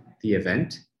put the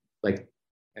event, like,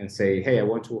 and say, hey, I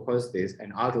want to host this,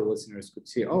 and other listeners could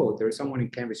see, oh, there's someone in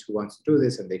Cambridge who wants to do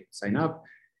this, and they could sign up.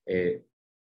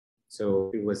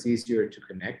 So it was easier to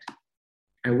connect.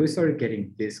 And we started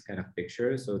getting this kind of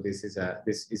picture. So this is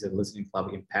a listening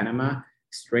club in Panama,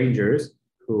 strangers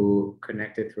who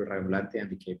connected through Radiambulante and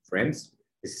became friends.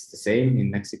 This is the same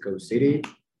in Mexico City.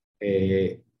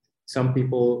 Some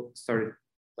people started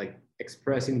like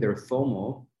expressing their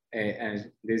FOMO. And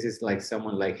this is like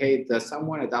someone like, hey, does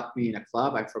someone adopt me in a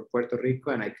club? I'm from Puerto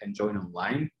Rico and I can join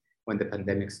online when the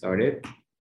pandemic started.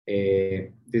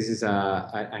 This is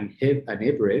an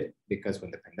hybrid, because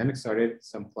when the pandemic started,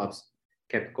 some clubs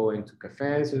kept going to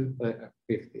cafes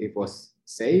if it was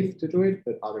safe to do it,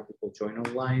 but other people joined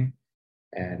online.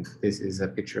 And this is a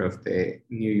picture of the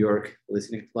New York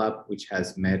Listening Club, which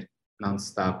has met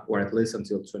nonstop, or at least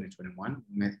until 2021,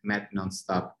 met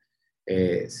nonstop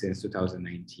since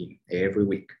 2019, every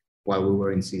week while we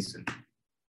were in season.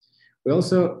 We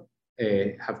also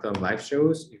have done live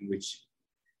shows in which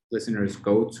listeners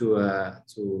go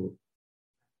to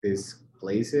these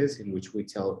places in which we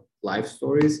tell live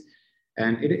stories.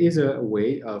 And it is a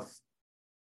way of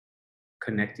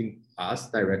connecting us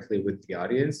directly with the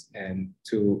audience, and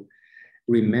to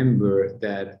remember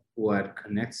that what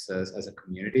connects us as a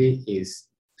community is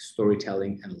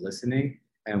storytelling and listening.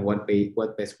 And what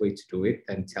best way to do it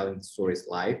than telling the stories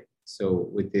live. So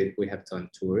we have done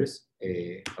tours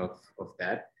of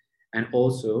that. And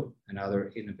also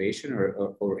another innovation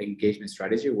or engagement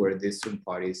strategy were these Zoom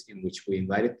parties, in which we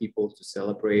invited people to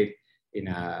celebrate in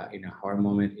a hard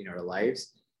moment in our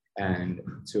lives, and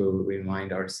to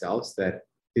remind ourselves that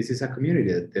this is a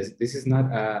community. This is not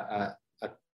a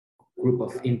group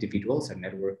of individuals, a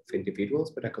network of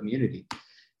individuals, but a community.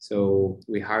 So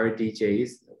we hired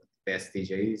DJs, best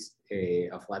DJs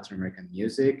of Latin American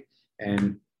music,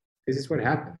 and this is what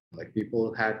happened. Like,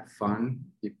 people had fun.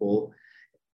 People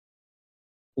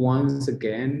once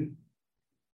again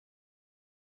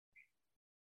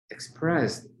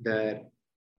expressed that,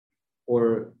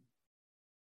 or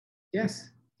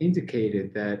yes,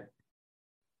 indicated that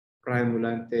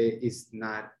Radiambulante is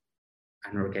not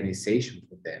an organization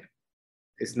for them.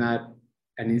 It's not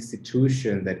an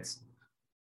institution that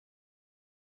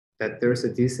there's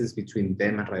a distance between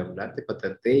them and Radiambulante, but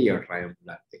that they are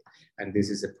Radiambulante. And this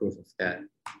is a proof of that.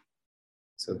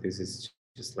 So this is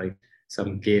just like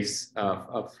some gifts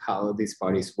of how these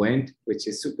parties went, which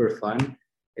is super fun.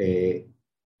 And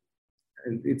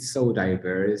it's so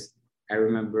diverse. I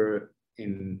remember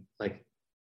in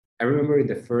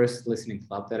the first listening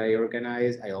club that I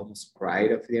organized, I almost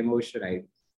cried of the emotion.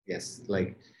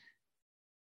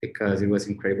 Because it was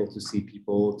incredible to see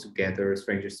people together,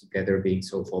 strangers together, being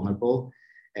so vulnerable.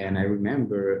 And I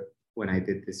remember when I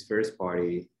did this first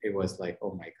party, it was like,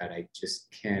 oh my God, I just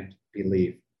can't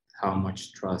believe how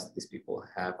much trust these people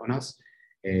have on us,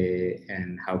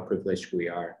 and how privileged we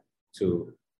are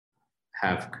to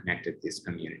have connected this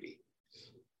community.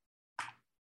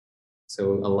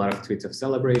 So a lot of tweets of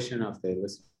celebration of the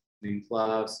listening listening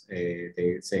clubs.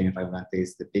 They say Rayo Ambulante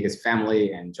is the biggest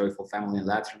family and joyful family in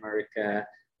Latin America.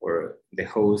 Or the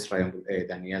host,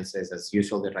 Daniel, says, as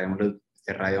usual, the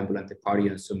Rayo Ambulante party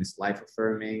on Zoom is life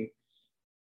affirming.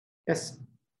 Yes,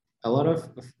 a lot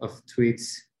of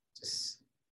tweets just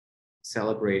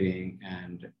celebrating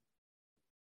and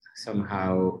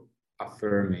somehow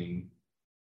affirming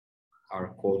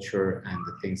our culture and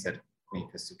the things that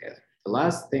make us together. The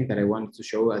last thing that I wanted to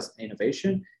show as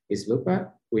innovation is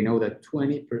Lupa. We know that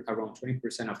around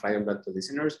 20% of Rayo Ambulante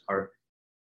listeners are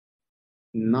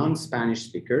non-Spanish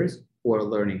speakers who are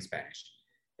learning Spanish.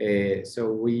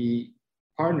 So we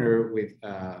partner with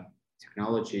a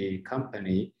technology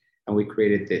company and we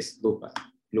created this, Lupa.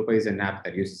 Lupa is an app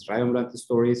that uses Rayo Ambulante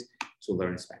stories to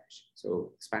learn Spanish.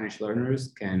 So Spanish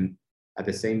learners can, at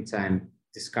the same time,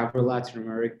 discover Latin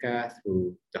America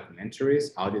through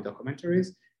documentaries, audio documentaries,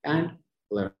 and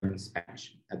learn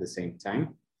Spanish at the same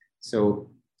time.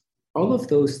 So all of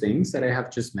those things that I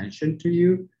have just mentioned to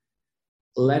you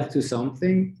led to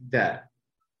something that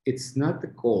it's not the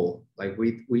goal. Like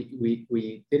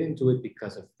we didn't do it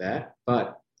because of that,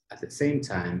 but at the same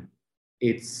time,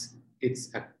 it's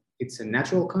a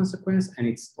natural consequence, and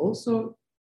it's also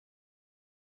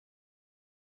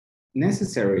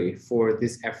necessary for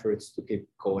these efforts to keep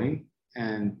going,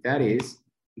 and that is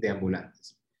the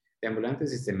Ambulantes. The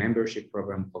Ambulantes is the membership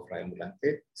program of Rayo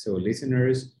Ambulante. So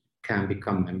listeners can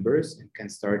become members and can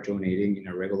start donating in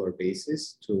a regular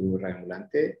basis to Rayo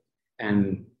Ambulante.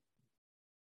 And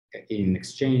in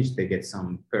exchange, they get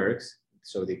some perks.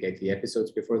 So they get the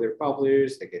episodes before they're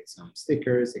published, they get some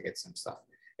stickers, they get some stuff.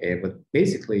 But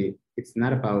basically, it's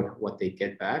not about what they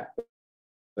get back,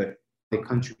 but they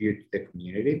contribute to the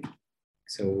community.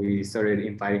 So we started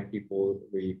inviting people.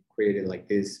 We created like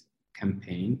this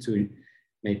campaign to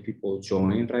make people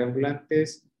join Rayo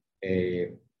Ambulantes.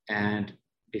 And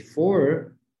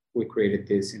before we created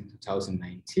this in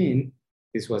 2019,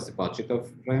 this was the budget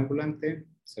of Rayo Ambulante.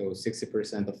 So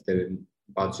 60% of the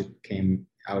budget came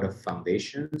out of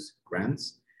foundations,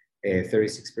 grants,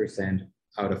 36%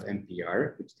 out of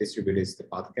NPR, which distributes the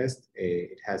podcast.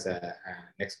 It has an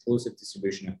exclusive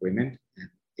distribution agreement, and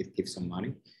it gives some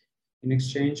money in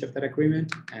exchange of that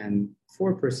agreement, and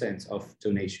 4% of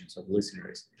donations of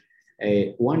listeners.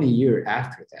 1 year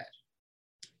after that,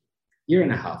 year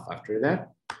and a half after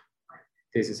that,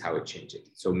 this is how it changed it.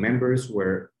 So members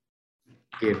were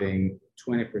giving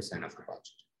 20% of the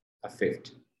budget, a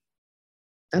fifth.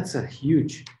 That's a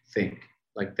huge thing.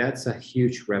 Like that's a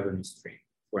huge revenue stream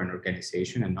for an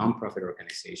organization, a nonprofit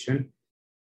organization,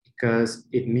 because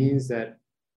it means that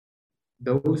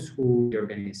those who the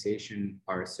organization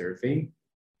are serving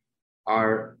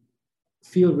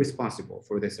feel responsible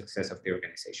for the success of the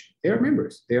organization. They are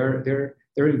members. They're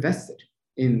invested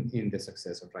in the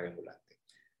success of Rayo Ambulante.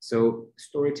 So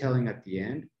storytelling at the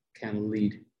end can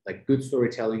lead, like good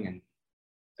storytelling and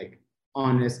like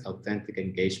honest, authentic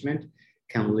engagement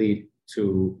can lead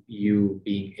to you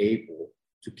being able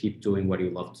to keep doing what you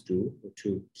love to do, or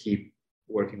to keep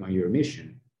working on your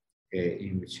mission,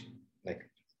 in which like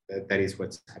that is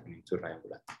what's happening to Rayo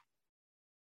Ambulante.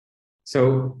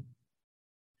 So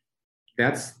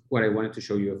that's what I wanted to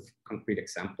show you of concrete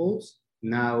examples.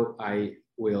 Now I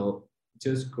will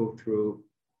just go through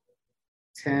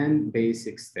 10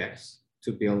 basic steps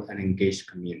to build an engaged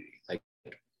community. Like,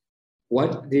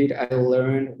 what did I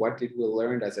learn? What did we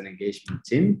learn as an engagement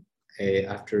team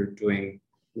after doing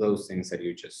those things that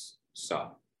you just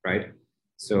saw, right?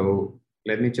 So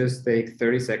let me just take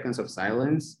 30 seconds of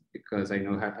silence, because I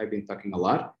know I've been talking a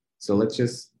lot. So let's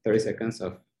just 30 seconds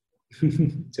of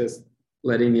just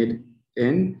letting it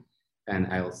in, and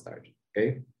I'll start,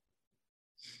 okay?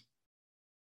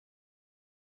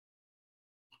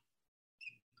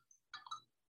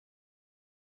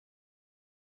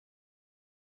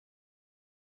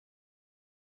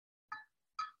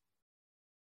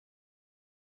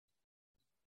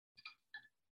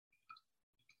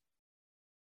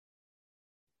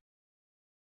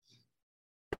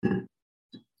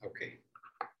 Okay.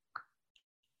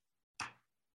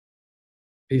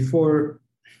 Before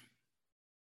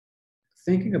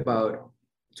thinking about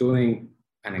doing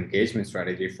an engagement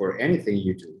strategy for anything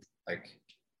you do, like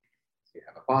you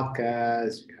have a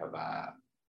podcast, you have a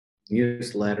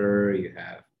newsletter, you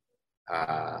have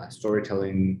a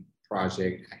storytelling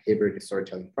project, a hybrid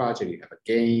storytelling project, you have a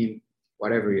game,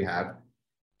 whatever you have.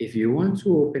 If you want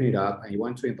to open it up and you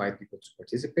want to invite people to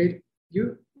participate,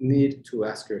 you need to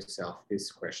ask yourself these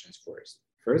questions first.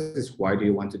 First is, why do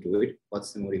you want to do it?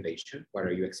 What's the motivation? What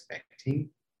are you expecting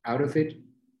out of it?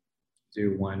 Do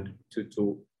you want to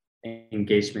do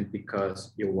engagement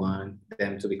because you want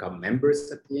them to become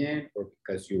members at the end, or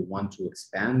because you want to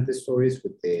expand the stories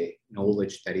with the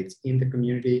knowledge that it's in the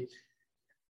community,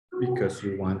 because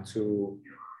you want to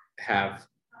have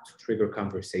to trigger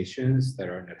conversations that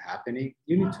are not happening.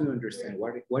 You need to understand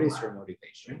what is your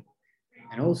motivation.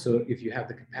 And also if you have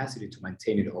the capacity to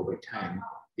maintain it over time,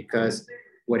 because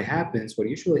what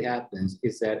usually happens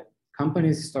is that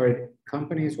companies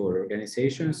or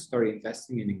organizations start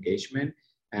investing in engagement,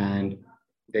 and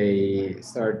they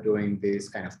start doing this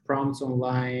kind of prompts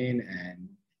online and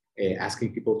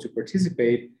asking people to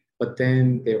participate, but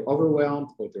then they're overwhelmed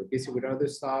or they're busy with other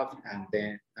stuff, and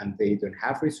they don't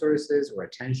have resources or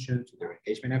attention to their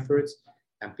engagement efforts.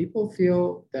 And people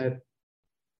feel that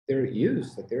they're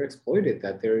used, that they're exploited,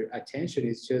 that their attention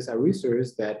is just a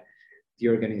resource that the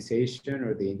organization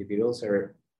or the individuals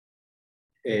are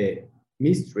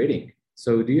mistreating.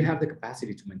 So do you have the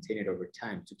capacity to maintain it over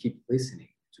time, to keep listening,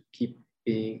 to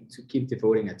keep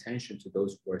devoting attention to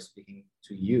those who are speaking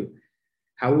to you?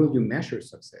 How will you measure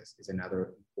success is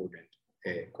another important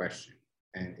question.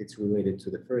 And it's related to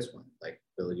the first one. Like,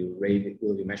 will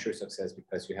you measure success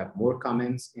because you have more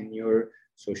comments in your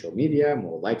social media,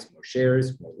 more likes, more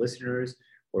shares, more listeners,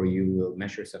 or you will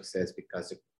measure success because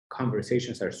the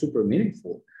conversations are super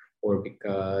meaningful, or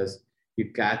because you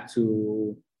got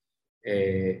to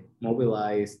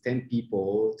mobilize 10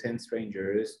 people, 10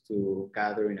 strangers to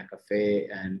gather in a cafe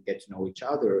and get to know each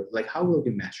other? Like, how will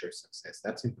you measure success?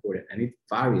 That's important. And it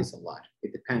varies a lot.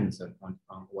 It depends on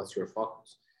what's your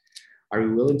focus. Are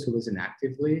you willing to listen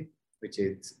actively? Which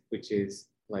is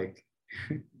like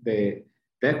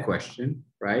that question,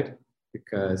 right?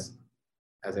 Because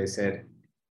as I said,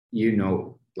 we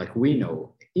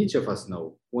know, each of us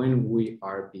know when we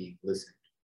are being listened.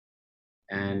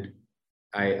 And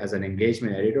I, as an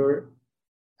engagement editor,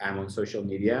 I'm on social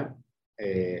media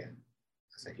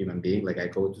as a human being. Like, I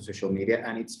go to social media,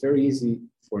 and it's very easy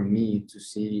for me to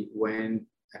see when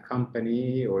a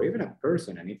company or even a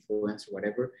person, an influencer,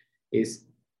 whatever, is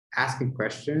asking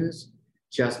questions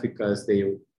just because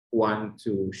they want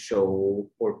to show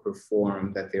or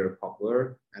perform that they're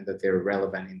popular and that they're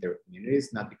relevant in their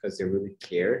communities, not because they really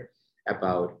care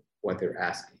about what they're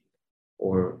asking.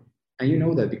 And you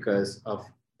know that because of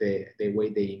the way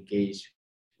they engage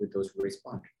with those who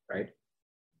respond, right?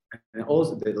 And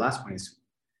also the last one is,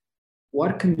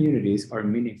 what communities are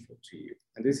meaningful to you?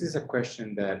 And this is a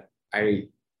question that I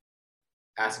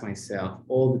ask myself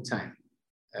all the time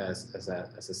as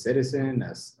a citizen,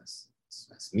 as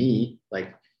me.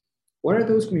 Like, what are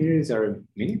those communities that are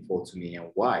meaningful to me,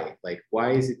 and why? Like,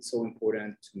 why is it so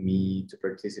important to me to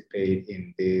participate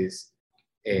in this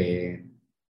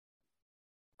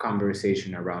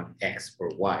conversation around X or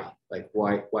Y? Like,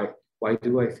 why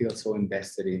do I feel so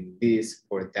invested in this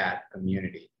or that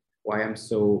community? Why do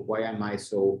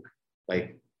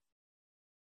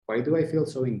I feel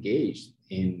so engaged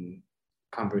in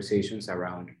conversations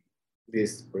around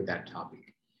this or that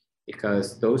topic?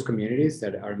 Because those communities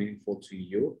that are meaningful to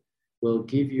you will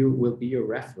be your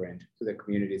referent to the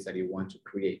communities that you want to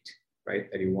create, right?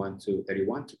 That you want to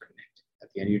connect. At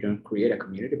the end, you don't create a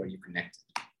community, but you connect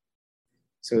it.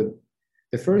 So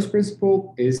the first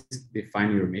principle is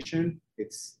define your mission.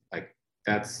 It's like,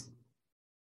 that's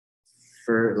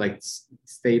for like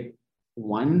step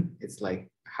one. It's like,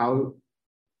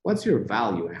 what's your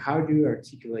value, and how do you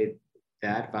articulate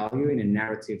that value in a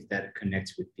narrative that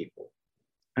connects with people?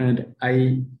 And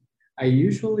I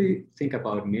usually think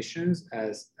about missions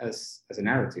as a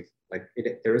narrative. Like,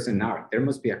 there is a narrative. There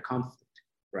must be a conflict,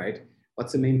 right?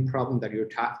 What's the main problem that you're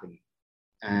tackling?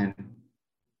 And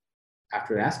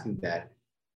after asking that,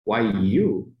 why are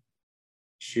you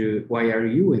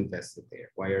invested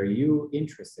there? Why are you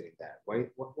interested in that?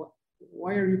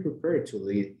 Why are you prepared to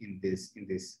lead in this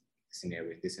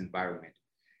scenario, in this environment?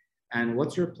 And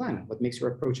what's your plan? What makes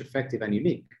your approach effective and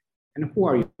unique? And who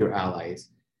are your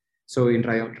allies? So in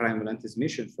Rayon Volante's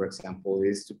mission, for example,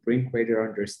 is to bring greater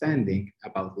understanding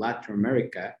about Latin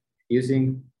America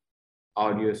using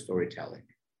audio storytelling.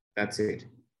 That's it,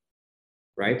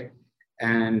 right?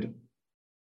 And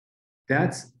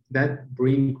that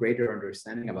bring greater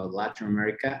understanding about Latin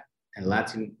America and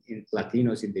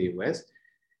Latinos in the US.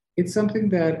 It's something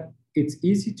that it's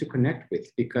easy to connect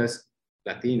with, because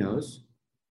Latinos,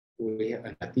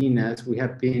 and Latinas, we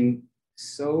have been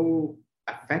so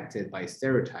affected by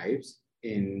stereotypes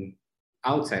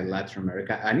outside Latin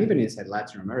America and even inside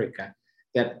Latin America,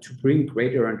 that to bring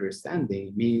greater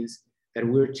understanding means that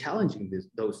we're challenging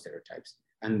those stereotypes.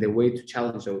 And the way to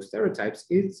challenge those stereotypes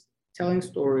is telling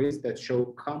stories that show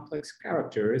complex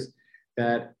characters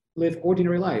that live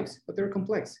ordinary lives, but they're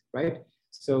complex, right?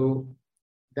 So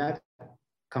that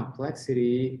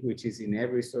complexity, which is in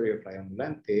every story of Radio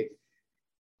Ambulante,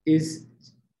 is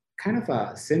kind of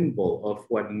a symbol of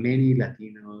what many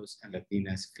Latinos and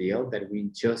Latinas feel, that we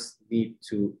just need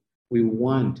to, we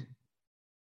want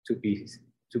to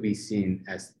be seen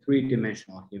as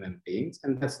three-dimensional human beings,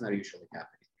 and that's not usually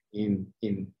happening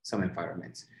in some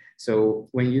environments. So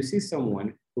when you see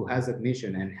someone who has a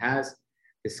mission and has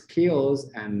the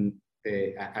skills and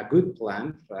a good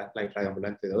plan, like Radio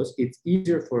Ambulante does, it's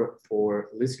easier for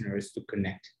listeners to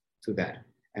connect to that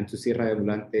and to see Radio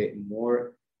Ambulante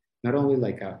more, not only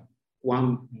like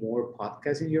one more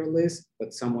podcast in your list,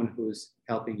 but someone who's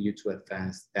helping you to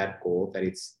advance that goal, that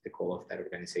it's the goal of that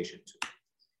organization too.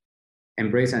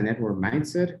 Embrace a network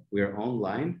mindset. We are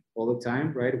online all the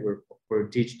time, right? We're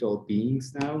digital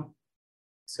beings now.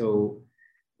 So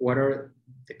what are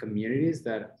the communities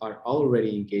that are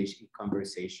already engaged in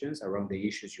conversations around the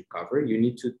issues you cover? You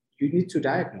need to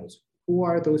diagnose who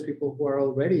are those people who are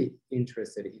already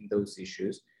interested in those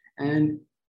issues, and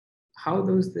how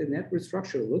the network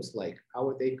structure looks like. How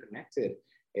are they connected?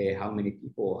 How many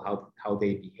people? How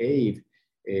they behave?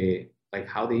 Like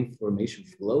how the information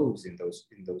flows in those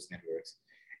networks.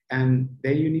 And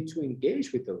then you need to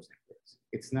engage with those networks.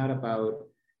 It's not about,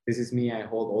 this is me, I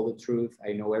hold all the truth,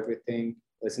 I know everything,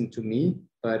 listen to me,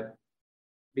 but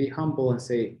be humble and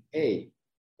say, hey,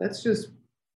 let's just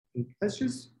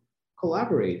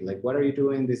collaborate. Like, what are you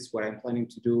doing? This is what I'm planning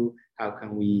to do. How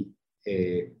can we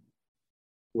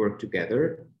work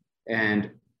together and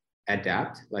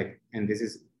adapt? Like, and this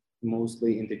is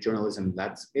mostly in the journalism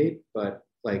landscape, but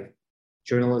like,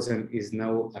 journalism is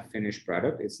no a finished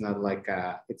product. It's not like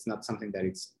it's not something that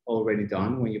it's already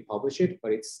done when you publish it,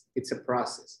 but it's a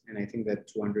process. And I think that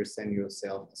to understand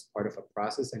yourself as part of a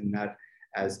process and not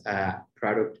as a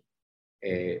product,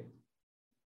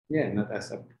 not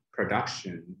as a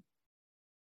production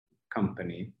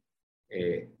company,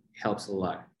 helps a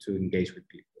lot to engage with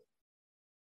people.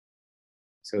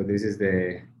 So this is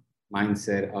the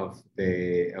mindset of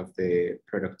the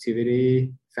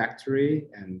productivity factory,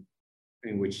 and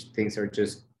in which things are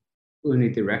just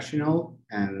unidirectional,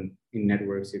 and in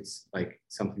networks it's like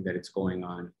something that it's going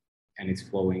on and it's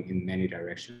flowing in many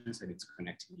directions, and it's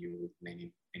connecting you with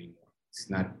many more. It's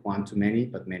not one to many,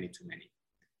 but many to many.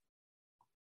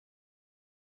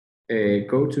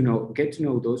 Get to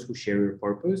know those who share your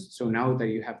purpose. So now that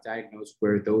you have diagnosed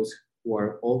where those who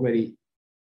are already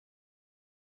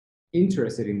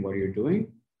interested in what you're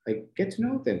doing, like, get to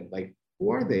know them. Like,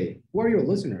 who are they? Who are your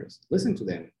listeners? Listen to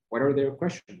them. What are their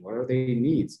questions? What are their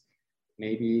needs?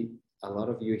 Maybe a lot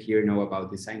of you here know about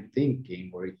design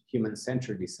thinking or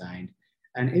human-centered design.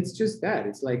 And it's just that.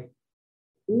 It's like,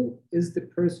 who is the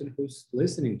person who's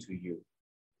listening to you?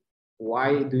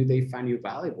 Why do they find you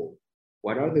valuable?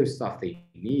 What are the stuff they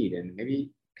need? And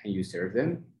maybe can you serve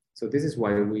them? So this is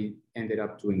why we ended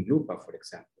up doing Lupa, for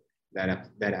example,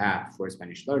 that app for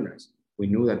Spanish learners. We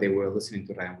knew that they were listening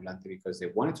to Radio Ambulante because they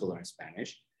wanted to learn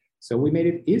Spanish. So we made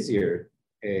it easier.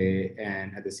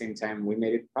 And at the same time, we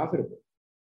made it profitable.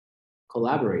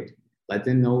 Collaborate, let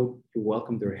them know you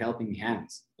welcome their helping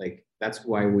hands. Like, that's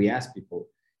why we ask people,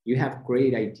 you have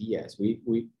great ideas.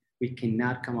 We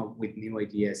cannot come up with new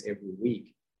ideas every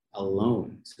week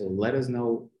alone. So let us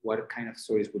know what kind of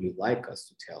stories would you like us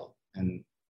to tell. And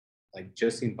like,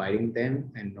 just inviting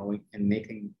them and knowing and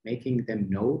making them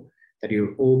know that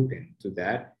you're open to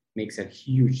that makes a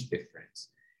huge difference.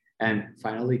 And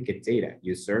finally, get data.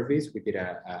 Use surveys. We did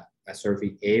a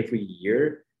survey every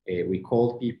year. We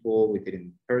called people. We did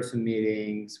in-person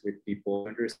meetings with people to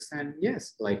understand,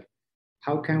 yes, like,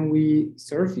 how can we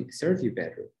serve you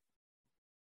better?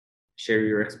 Share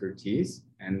your expertise.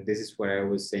 And this is what I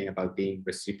was saying about being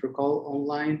reciprocal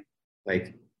online.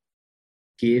 Like,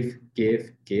 give.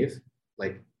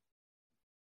 Like,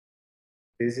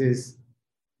 this is,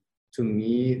 to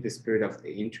me, the spirit of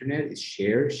the internet is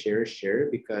share,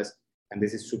 because, and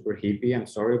this is super hippie, I'm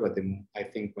sorry, but I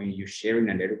think when you share in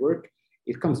a network,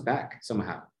 it comes back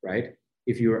somehow, right?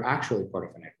 If you're actually part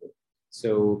of a network.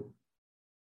 So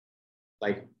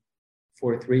like,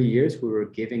 for 3 years, we were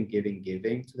giving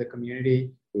to the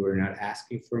community. We were not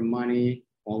asking for money,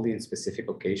 only in specific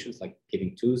occasions, like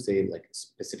Giving Tuesday, like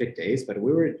specific days, but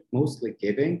we were mostly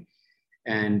giving.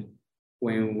 And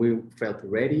when we felt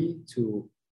ready to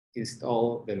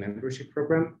install the membership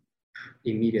program,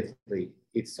 immediately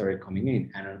it started coming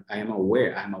in. And I'm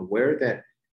aware that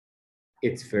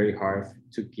it's very hard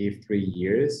to give 3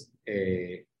 years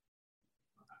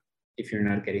if you're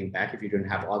not getting back, if you don't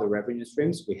have other revenue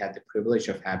streams. We had the privilege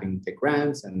of having the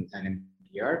grants and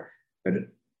MPR, but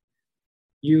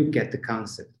you get the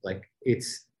concept. Like,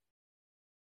 it's,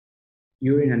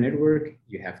 you're in a network,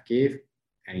 you have give,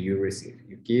 and you receive.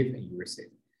 You give and you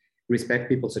receive. Respect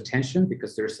people's attention,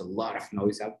 because there's a lot of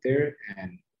noise out there.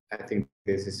 And I think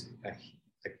this is,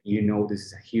 this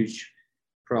is a huge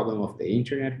problem of the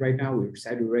internet right now. We're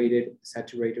saturated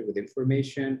with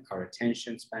information. Our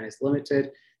attention span is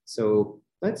limited. So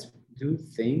let's do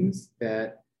things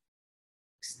that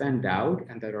stand out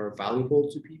and that are valuable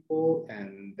to people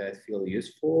and that feel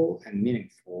useful and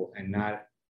meaningful, and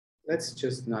let's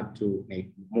just not to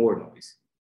make more noise.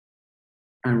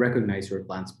 And recognize your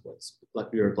blind spots,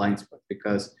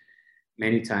 because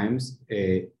many times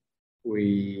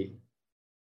we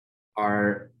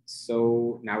are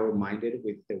so narrow-minded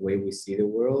with the way we see the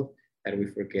world that we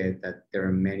forget that there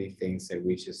are many things that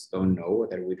we just don't know or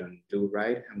that we don't do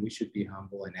right, and we should be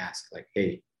humble and ask, like,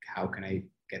 hey, how can I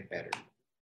get better?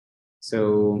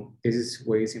 So this is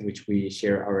ways in which we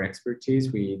share our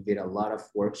expertise. We did a lot of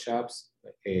workshops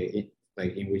in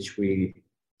which we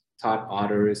taught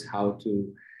others how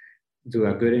to do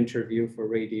a good interview for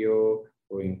radio,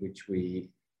 or in which we,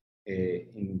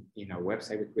 in our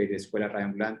website, we created Escuela Radio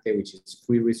Ambulante, which is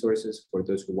free resources for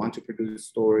those who want to produce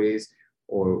stories,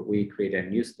 or we created a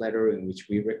newsletter in which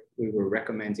we were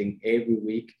recommending every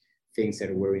week things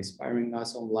that were inspiring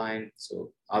us online.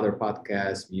 So other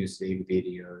podcasts, music,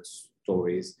 videos,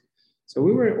 stories. So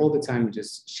we were all the time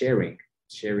just sharing.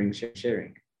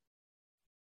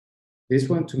 This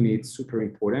one to me is super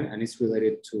important, and it's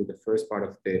related to the first part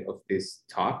of this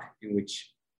talk, in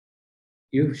which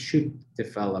you should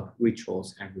develop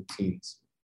rituals and routines.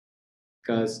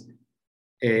 Because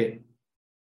I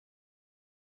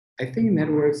think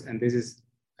networks, and this is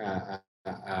a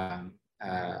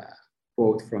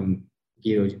quote from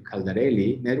Guido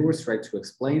Caldarelli, networks try to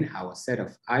explain how a set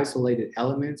of isolated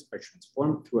elements are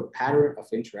transformed through a pattern of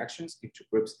interactions into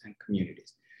groups and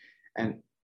communities. And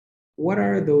what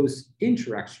are those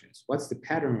interactions? What's the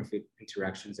pattern of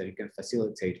interactions that you can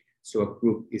facilitate so a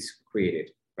group is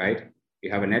created, right? You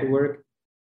have a network,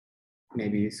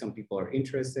 maybe some people are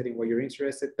interested in what you're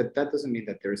interested, but that doesn't mean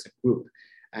that there's a group.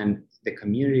 And the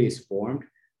community is formed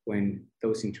when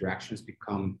those interactions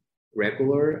become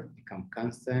regular, become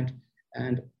constant,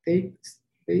 and they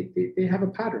have a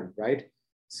pattern, right?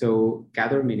 So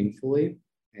gather meaningfully,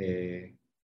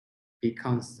 be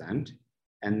constant,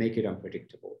 and make it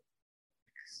unpredictable.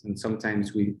 And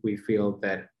sometimes we feel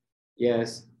that,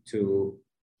 yes, to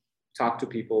talk to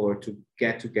people or to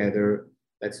get together,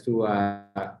 let's do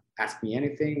Ask Me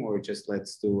Anything, or just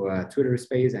let's do a Twitter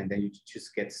space, and then you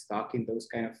just get stuck in those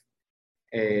kind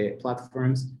of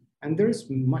platforms. And there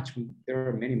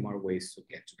are many more ways to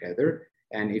get together.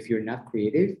 And if you're not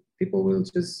creative, people will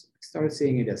just start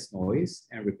seeing it as noise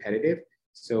and repetitive.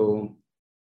 So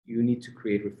you need to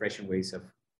create refreshing ways of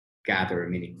gather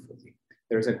meaningfully.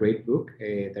 There's a great book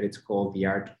that it's called The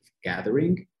Art of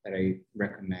Gathering that I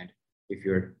recommend if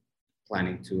you're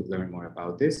planning to learn more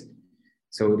about this.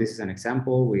 So this is an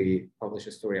example. We published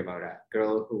a story about a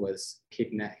girl who was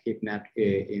kidnapped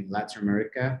in Latin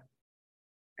America.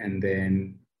 And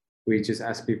then we just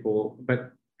asked people,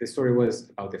 but the story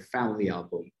was about the family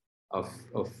album of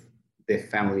the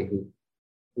family who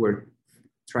were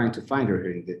trying to find her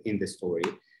in the story.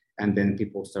 And then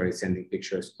people started sending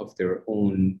pictures of their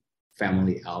own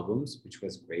family albums, which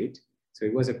was great. So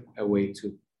it was a way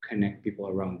to connect people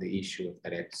around the issue of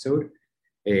that episode.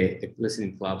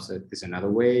 Listening clubs is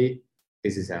another way.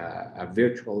 This is a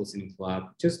virtual listening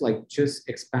club. Just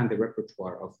expand the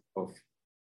repertoire of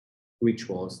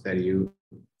rituals that you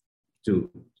do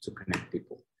to connect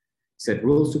people. Set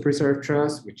rules to preserve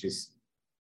trust, which is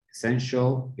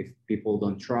essential. If people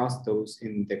don't trust those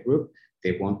in the group,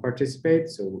 they won't participate.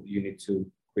 So you need to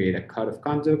create a code of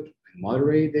conduct and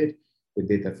moderate it. We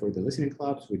did that for the listening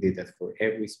clubs. We did that for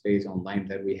every space online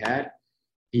that we had.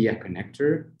 Be a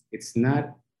connector. It's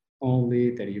not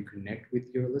only that you connect with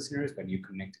your listeners, but you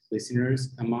connect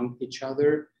listeners among each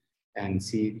other and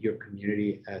see your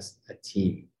community as a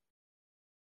team.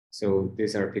 So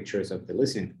these are pictures of the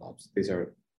listening clubs. These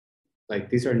are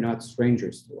not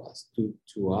strangers to us.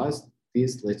 To us,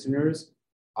 these listeners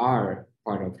are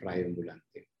part of Radio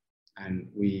Ambulante. And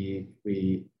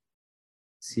we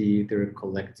see their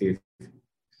collective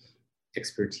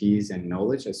expertise and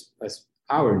knowledge as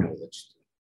our knowledge.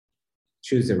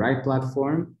 Choose the right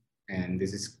platform, and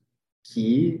this is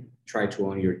key. Try to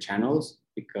own your channels,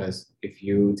 because if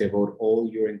you devote all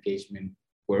your engagement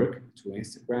work to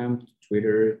Instagram, to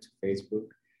Twitter, to Facebook,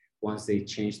 once they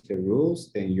change the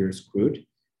rules, then you're screwed.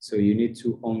 So you need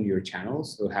to own your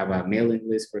channels. So have a mailing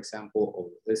list, for example, or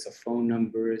a list of phone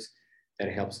numbers.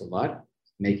 That helps a lot.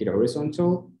 Make it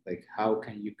horizontal. Like, how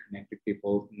can you connect with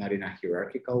people, not in a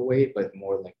hierarchical way, but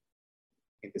more like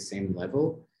in the same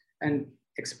level? And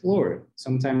explore.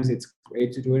 Sometimes it's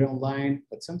great to do it online,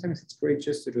 but sometimes it's great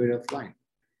just to do it offline.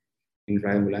 In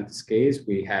Radio Ambulante's case,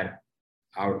 we had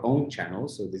our own channel.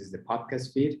 So this is the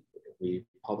podcast feed. We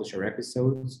publish our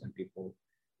episodes and people,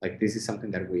 like this is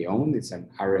something that we own. It's an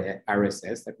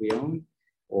RSS that we own,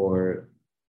 or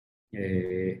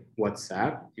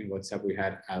WhatsApp. In WhatsApp, we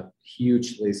had a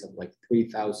huge list of like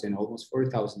 3,000, almost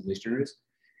 4,000 listeners.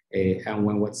 And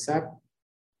when WhatsApp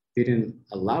didn't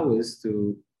allow us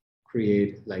to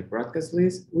create like broadcast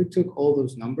lists, we took all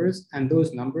those numbers, and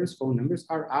those numbers, phone numbers,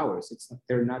 are ours.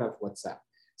 They're not of WhatsApp.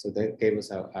 So that gave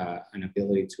us an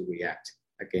ability to react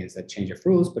against that change of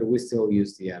rules, but we still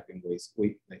use the app in ways,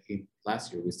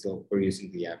 last year, we still were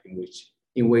using the app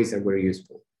in ways that were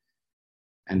useful.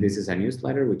 And this is a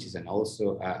newsletter, which is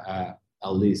also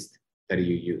a list that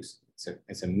you use.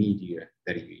 It's a media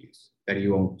that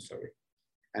you own, sorry.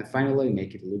 And finally,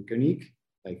 make it look unique.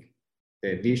 Like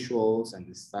the visuals and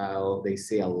the style, they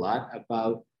say a lot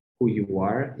about who you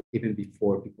are, even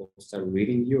before people start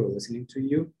reading you or listening to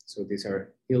you. So these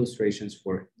are illustrations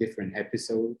for different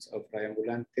episodes of Radio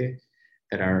Ambulante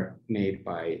that are made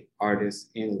by artists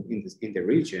in the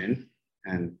region.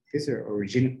 And these are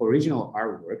original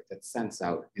artwork that stands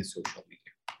out in social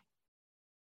media.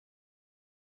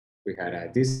 We had a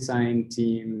design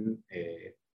team,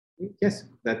 yes,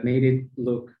 that made it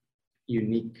look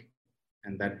unique.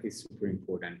 And that is super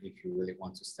important if you really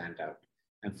want to stand out.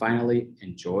 And finally,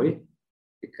 enjoy,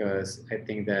 because I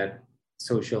think that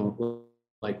social,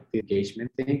 like the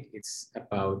engagement thing, it's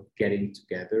about getting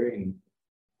together in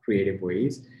creative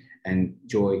ways, and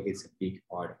joy is a big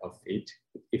part of it.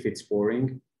 If it's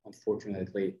boring,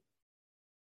 unfortunately,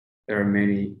 there are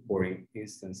many boring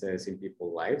instances in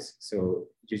people's lives, so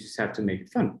you just have to make it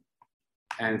fun.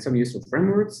 And some useful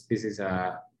frameworks. This is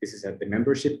the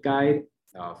membership guide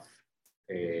of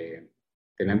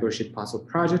the Membership Puzzle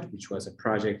Project, which was a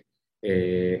project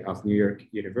of New York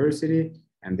University,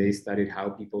 and they studied how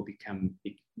people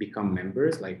become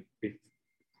members, like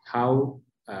how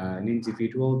an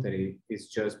individual that is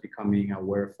just becoming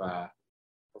aware of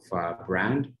a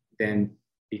brand then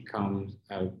becomes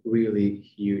a really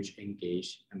huge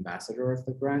engaged ambassador of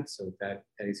the brand. So that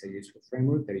is a useful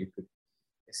framework that you could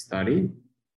study.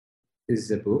 This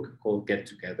is a book called Get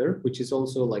Together, which is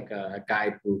also like a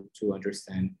guidebook to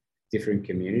understand different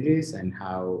communities and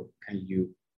how can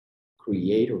you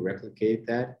create or replicate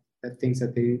that things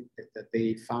that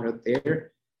they found out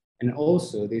there. And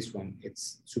also this one,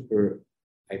 it's super,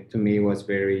 to me, was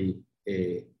very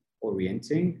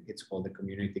orienting. It's called the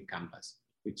Community Canvas,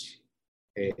 which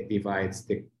divides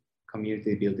the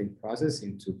community building process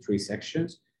into 3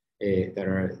 sections that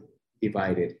are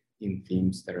divided in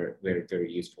themes that are very,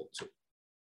 very useful too.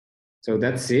 So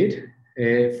that's it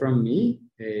from me.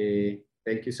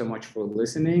 Thank you so much for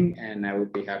listening, and I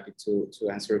would be happy to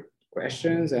answer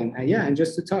questions and yeah, and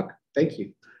just to talk. Thank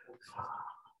you.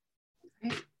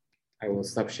 I will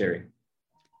stop sharing.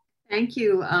 Thank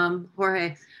you,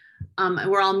 Jorge.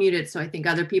 We're all muted, so I think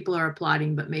other people are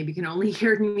applauding, but maybe can only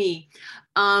hear me.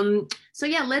 So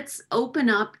yeah, let's open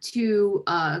up to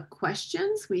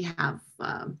questions. We have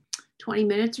 20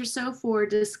 minutes or so for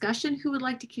discussion. Who would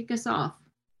like to kick us off?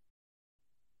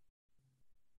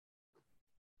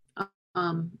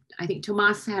 I think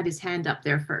Tomas had his hand up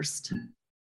there first.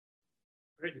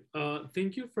 Great.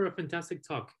 Thank you for a fantastic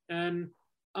talk. And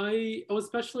I was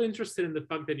especially interested in the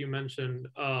fact that you mentioned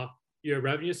your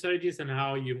revenue strategies and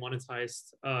how you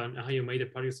monetized and how you made the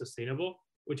project sustainable,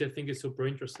 which I think is super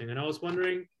interesting. And I was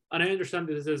wondering, and I understand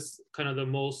this is kind of the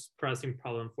most pressing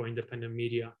problem for independent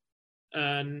media.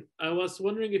 And I was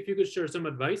wondering if you could share some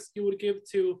advice you would give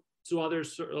to other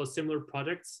similar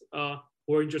projects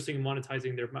who are interested in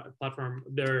monetizing their platform,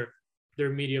 their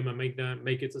medium, and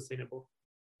make it sustainable.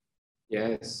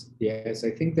 Yes.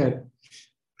 I think that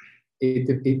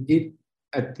it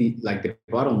at the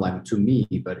bottom line to me,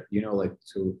 but like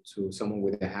to someone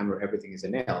with a hammer, everything is a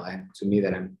nail. And to me,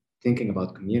 that I'm thinking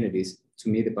about communities, to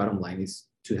me, the bottom line is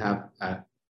to have a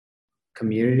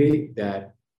community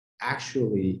that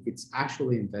it's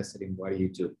actually invested in what you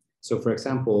do. So for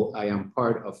example, I am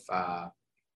part of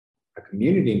a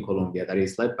community in Colombia that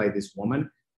is led by this woman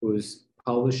who's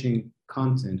publishing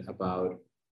content about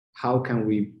how can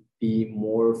we be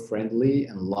more friendly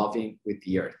and loving with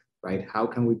the earth, right? How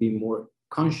can we be more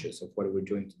conscious of what we're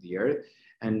doing to the earth?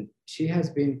 And she has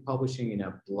been publishing in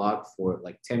a blog for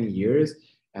like 10 years.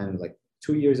 And like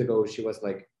 2 years ago, she was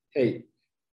like, hey,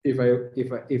 if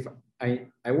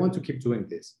I want to keep doing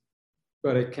this,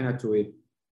 but I cannot do it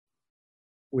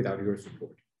without your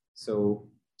support. So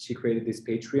she created this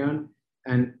Patreon,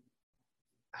 and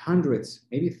hundreds,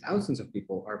 maybe thousands of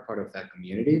people are part of that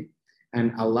community.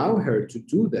 and allow her to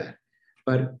do that.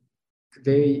 But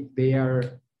they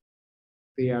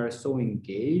are so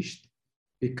engaged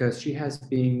because she has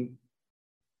been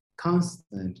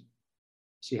constant,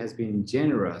 she has been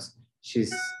generous,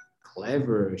 she's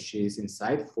clever, she's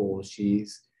insightful,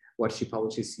 she's what she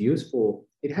publishes useful.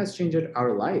 It has changed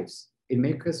our lives. It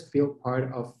makes us feel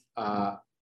part of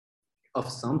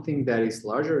something that is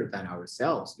larger than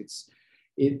ourselves.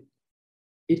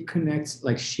 It connects,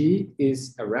 like she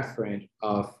is a referent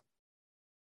of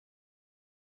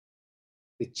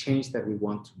the change that we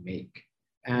want to make.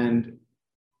 And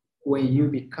when you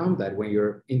become that, when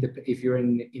you're if you're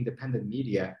in independent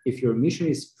media, if your mission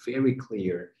is very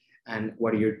clear and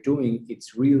what you're doing,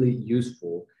 it's really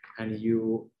useful, and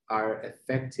you are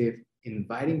effective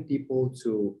inviting people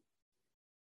to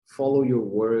follow your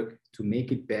work, to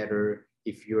make it better,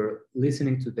 if you're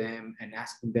listening to them and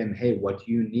asking them, hey, what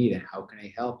do you need and how can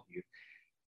I help you?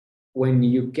 When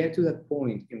you get to that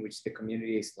point in which the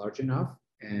community is large enough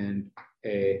and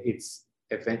it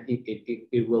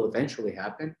will eventually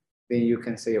happen, then you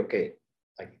can say, okay,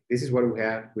 like this is what we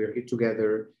have, we're here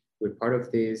together, we're part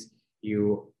of this,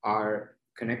 you are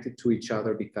connected to each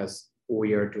other because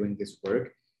we are doing this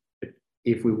work. But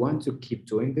if we want to keep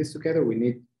doing this together, we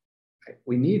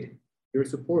need your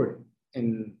support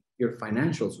and your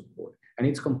financial support. And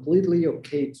it's completely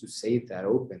okay to say that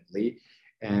openly,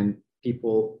 and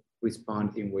people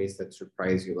respond in ways that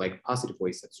surprise you, like positive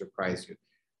ways that surprise you.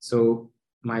 So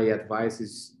my advice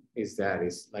is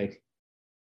like,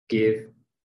 give,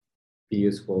 be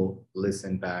useful,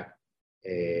 listen back,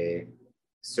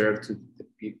 serve to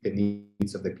the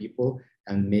needs of the people,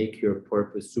 and make your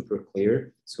purpose super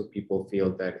clear so people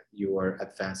feel that you are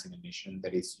advancing a mission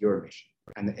that is your mission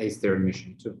and is their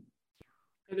mission too.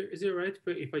 Is it right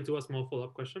if I do a small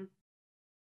follow-up question?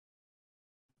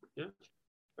 Yeah.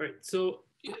 All right. So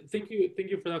thank you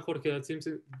for that, Jorge. That seems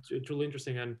truly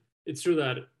interesting, and it's true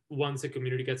that once a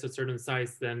community gets a certain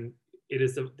size, then it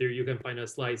is there you can find a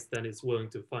slice that is willing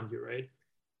to fund you, right?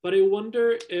 But I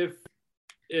wonder if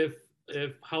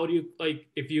how do you, like,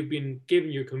 if you've been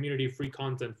giving your community free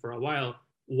content for a while,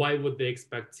 why would they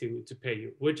expect to pay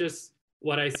you? Which is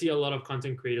what I see a lot of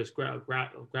content creators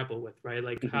grapple with, right?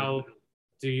 Like, how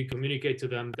do you communicate to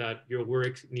them that your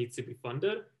work needs to be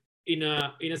funded in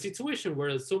a situation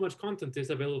where so much content is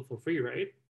available for free,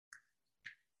 right?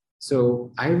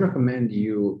 So I recommend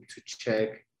you to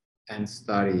check and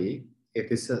study if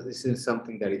this is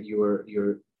something that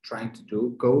you're trying to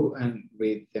do. Go and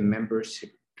read the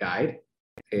membership guide,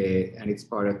 and it's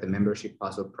part of the Membership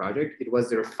Puzzle project. It was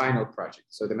their final project,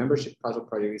 so the Membership Puzzle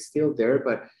project is still there,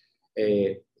 but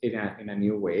in a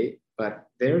new way. But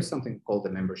there's something called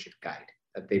the Membership Guide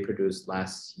that they produced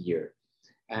last year,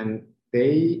 and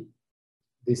they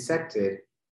dissected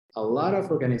a lot of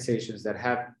organizations that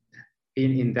have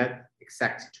been in that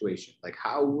exact situation, like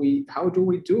how we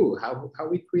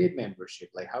create membership,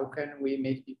 like how can we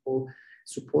make people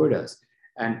support us.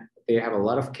 And they have a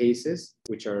lot of cases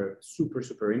which are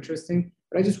super interesting,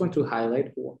 but I just want to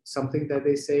highlight something that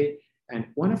they say. And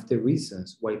one of the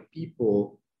reasons why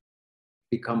people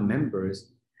become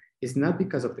members is not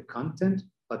because of the content,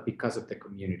 but because of the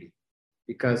community.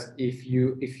 Because if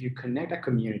you connect a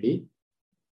community,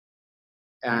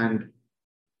 and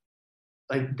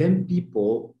like, then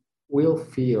people will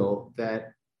feel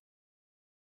that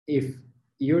if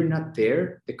you're not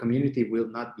there, the community will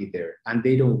not be there, and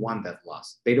they don't want that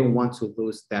loss. They don't want to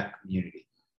lose that community,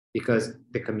 because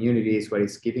the community is what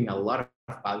is giving a lot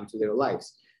of value to their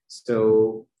lives.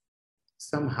 So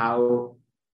somehow,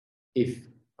 if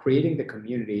creating the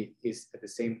community is at the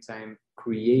same time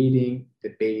creating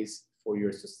the base for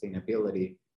your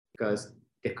sustainability, because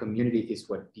the community is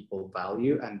what people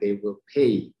value and they will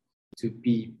pay to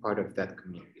be part of that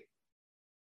community.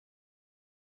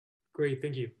 Great,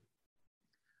 thank you.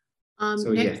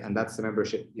 So yes, and that's the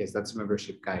membership. Yes, that's the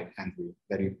membership guide, Andrew,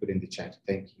 that you put in the chat.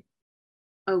 Thank you.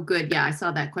 Oh, good. Yeah, I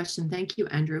saw that question. Thank you,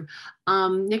 Andrew.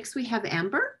 Next, we have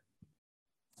Amber.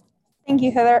 Thank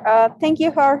you, Heather. Thank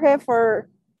you, Jorge, for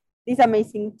this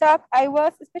amazing talk. I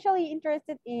was especially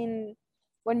interested in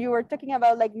when you were talking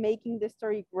about like making the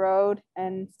story grow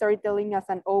and storytelling as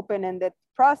an open-ended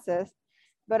process.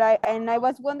 But I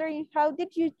was wondering, how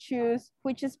did you choose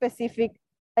which specific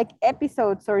like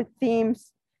episodes or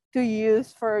themes to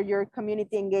use for your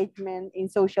community engagement in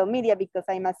social media? Because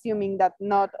I'm assuming that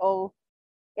not all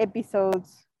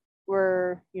episodes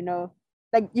were, you know,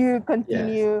 like you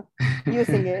continue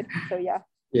using it. So yeah.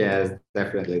 Yes,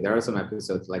 definitely. There are some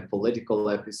episodes, like political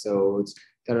episodes,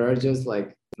 that are just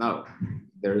like, no,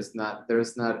 there's not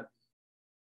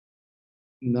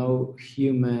no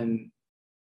human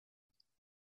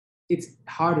it's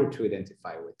harder to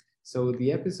identify with. So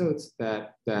the episodes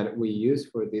that we use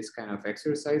for this kind of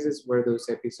exercises were those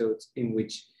episodes in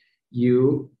which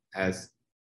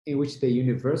in which the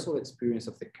universal experience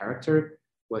of the character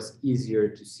was easier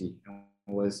to see and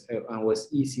was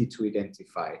easy to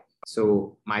identify.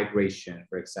 So migration,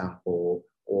 for example,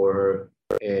 or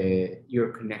your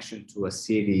connection to a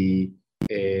city,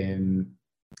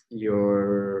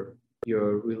 your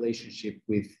relationship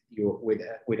with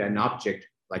an object,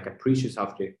 like a precious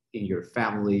object in your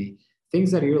family,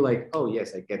 things that you're like, oh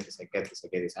yes, I get this,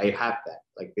 I have that.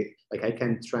 Like I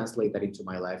can translate that into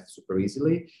my life super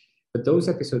easily. But those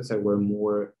episodes that were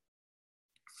more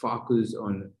focused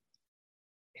on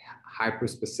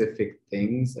hyper-specific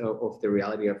things of the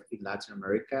reality of Latin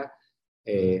America,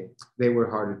 they were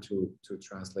harder to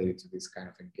translate into this kind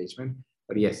of engagement.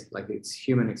 But yes, like it's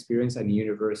human experience and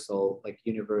universal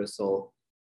experience.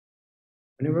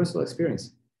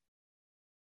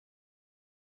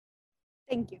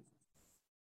 Thank you.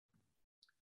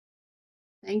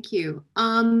 Thank you.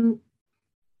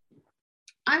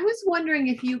 I was wondering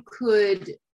if you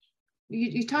could,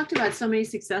 you talked about so many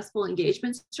successful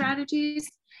engagement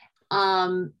strategies.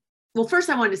 Well, first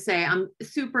I wanted to say I'm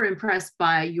super impressed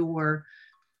by your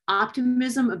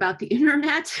optimism about the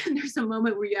internet. And there's a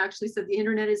moment where you actually said the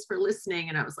internet is for listening.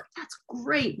 And I was like, that's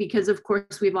great, because of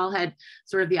course we've all had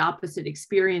sort of the opposite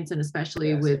experience, and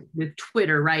especially yes. with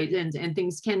Twitter, right? And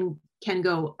things can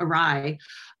go awry.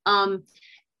 I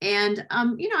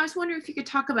was wondering if you could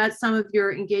talk about some of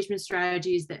your engagement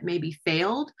strategies that maybe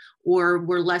failed or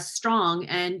were less strong,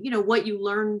 and what you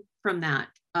learned from that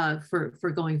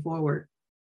for going forward.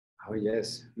 Oh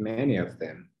yes, many of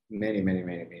them, many.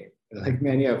 Like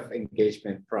many of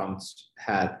engagement prompts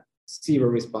had 0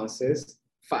 responses,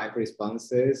 5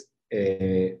 responses,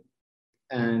 and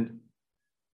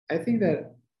I think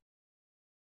that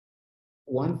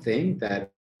one thing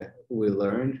that we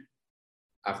learned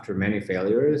after many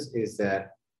failures is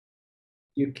that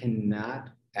you cannot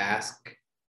ask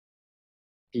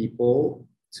people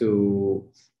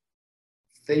to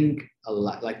think a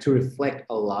lot, like to reflect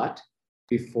a lot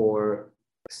before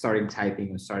starting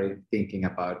typing or starting thinking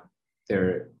about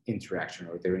their interaction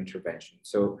or their intervention.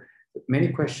 So many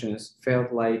questions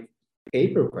felt like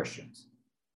paper questions,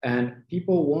 and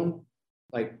people won't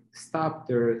like stop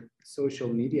their social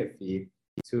media feed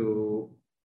to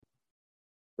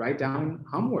write down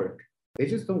homework. They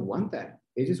just don't want that.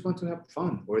 They just want to have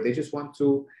fun, or they just want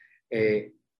to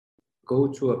go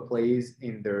to a place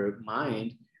in their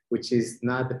mind, which is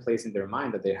not the place in their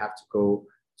mind that they have to go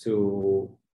to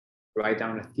write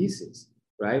down a thesis,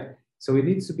 right? So it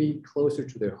needs to be closer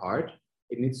to their heart.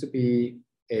 It needs to be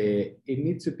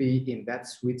in that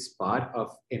sweet spot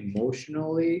of emotions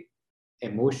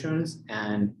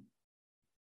and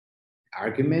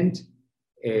argument.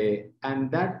 And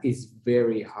that is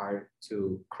very hard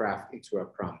to craft into a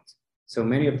prompt. So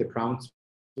many of the prompts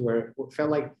felt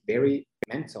like very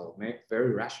mental,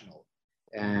 very rational,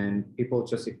 and people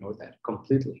just ignored that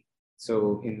completely.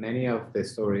 So in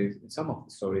some of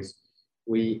the stories,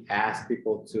 we asked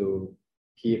people to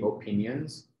give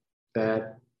opinions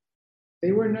that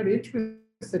they were not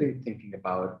interested in thinking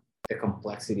about the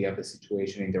complexity of the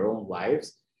situation in their own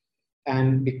lives.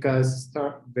 And because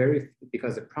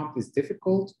the prompt is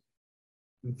difficult,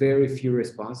 very few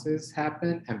responses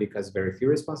happen. And because very few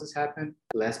responses happen,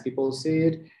 less people see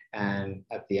it. And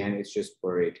at the end, it's just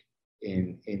buried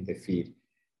in the feed.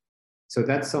 So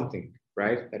that's something,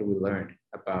 right, that we learned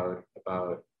about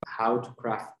how to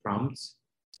craft prompts,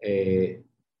 and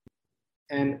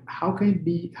how can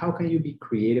you be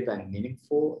creative and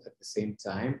meaningful at the same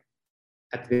time.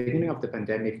 At the beginning of the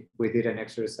pandemic, we did an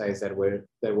exercise that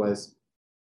was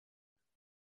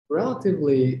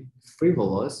relatively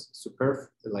frivolous,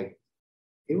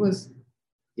 it was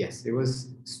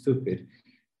stupid.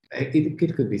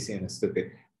 It could be seen as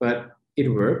stupid, but it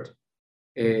worked.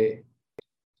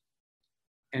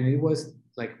 And it was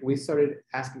like we started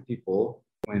asking people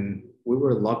when we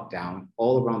were locked down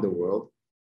all around the world.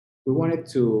 We wanted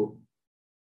to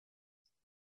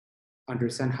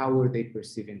understand how were they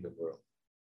perceiving the world.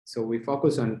 So we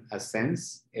focus on a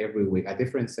sense every week, a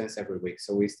different sense every week.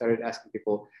 So we started asking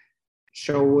people,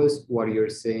 show us what you're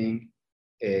seeing,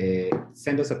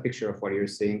 send us a picture of what you're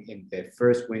seeing in the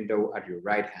first window at your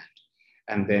right hand,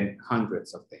 and then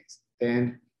hundreds of things.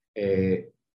 Then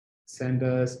send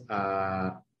us,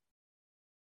 I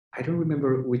don't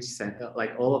remember which sense,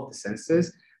 like all of the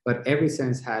senses, but every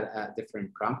sense had a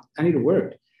different prompt, and it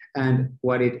worked. And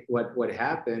what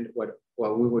happened, what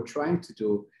we were trying to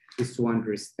do is to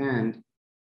understand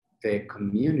the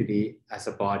community as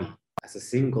a body. as a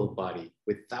single body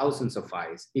with thousands of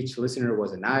eyes. Each listener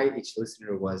was an eye. Each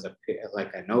listener was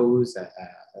like a nose, a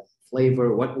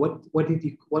flavor. What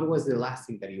was the last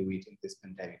thing that you ate in this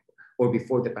pandemic, or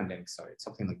before the pandemic started?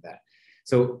 Something like that.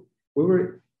 So we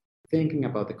were thinking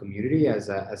about the community as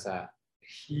a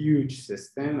huge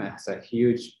system, as a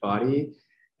huge body,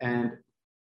 and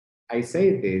I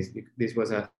say this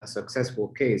was a successful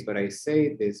case, but I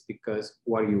say this because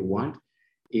what you want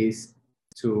is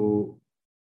to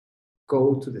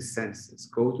go to the senses,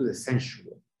 go to the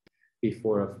sensual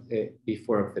before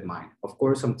of the mind. Of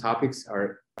course, some topics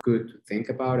are good to think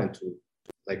about and to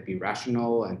like be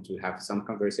rational and to have some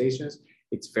conversations.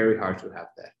 It's very hard to have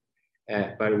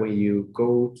that. But when you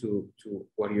go to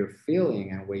what you're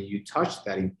feeling and when you touch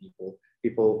that in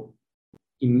people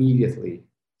immediately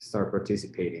start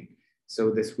participating. So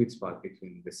the sweet spot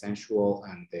between the sensual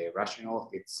and the rational,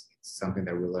 it's something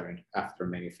that we learned after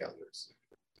many failures.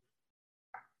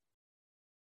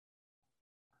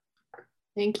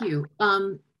 Thank you.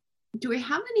 Do we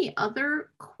have any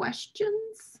other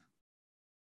questions?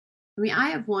 I mean, I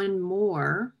have one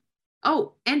more.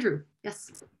 Oh, Andrew,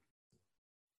 yes.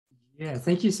 Yeah,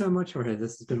 thank you so much, Jorge.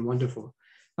 This has been wonderful.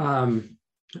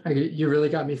 You really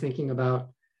got me thinking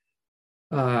about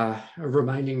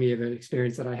reminding me of an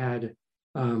experience that I had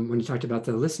when you talked about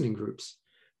the listening groups.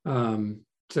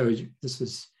 This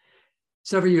was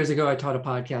several years ago. I taught a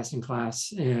podcasting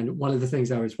class, and one of the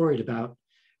things I was worried about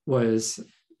was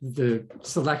the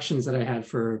selections that I had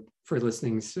for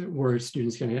listenings. Were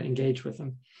students going to engage with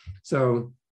them?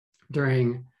 So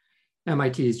during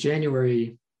MIT's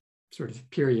January sort of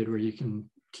period where you can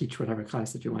teach whatever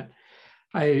class that you want,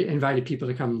 I invited people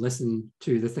to come listen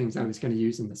to the things I was going to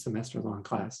use in the semester-long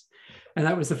class. And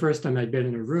that was the first time I'd been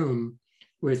in a room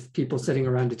with people sitting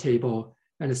around a table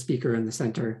and a speaker in the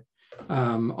center,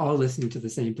 all listening to the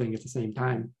same thing at the same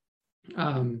time.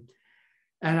 And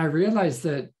I realized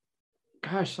that,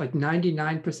 gosh, like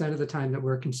 99% of the time that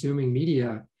we're consuming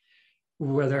media,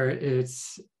 whether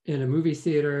it's in a movie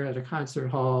theater, at a concert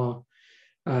hall,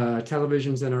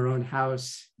 television's in our own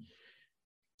house,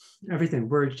 everything,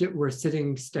 we're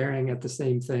sitting staring at the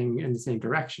same thing in the same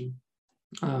direction,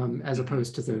 as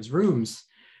opposed to those rooms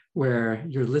where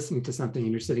you're listening to something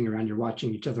and you're sitting around, you're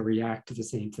watching each other react to the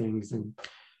same things and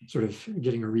sort of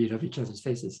getting a read of each other's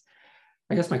faces.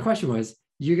 I guess my question was,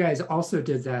 you guys also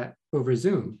did that over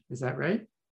Zoom, is that right?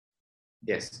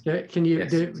 Yes. Can you,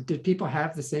 yes. Did people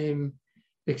have the same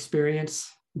experience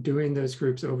doing those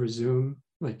groups over Zoom,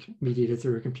 like mediated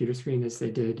through a computer screen, as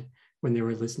they did when they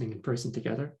were listening in person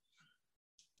together?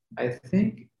 I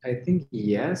think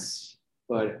yes,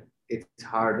 but it's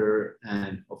harder.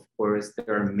 And of course,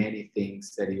 there are many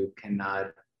things that you cannot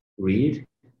read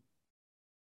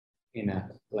in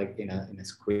a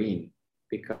screen,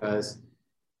 because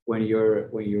when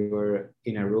you're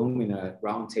in a room, in a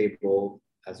round table,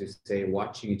 as you say,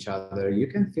 watching each other, you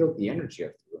can feel the energy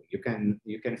of the room.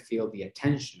 You can feel the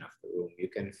attention of the room. You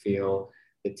can feel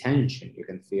the tension. You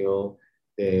can feel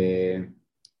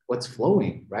what's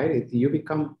flowing, right? You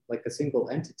become like a single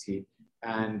entity.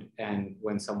 And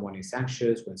when someone is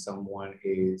anxious, when someone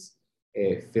is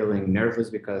feeling nervous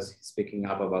because he's speaking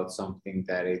up about something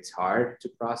that it's hard to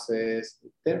process,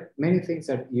 there are many things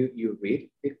that you read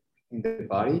in the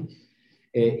body.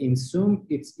 In Zoom,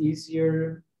 it's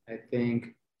easier, I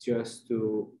think, just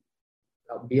to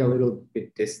be a little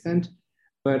bit distant,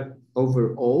 but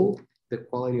overall, the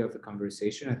quality of the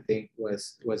conversation, I think,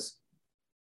 was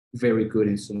very good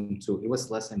in Zoom too. It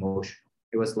was less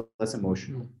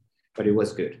emotional. But it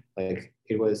was good. Like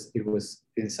it was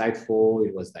insightful.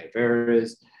 It was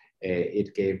diverse.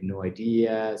 It gave new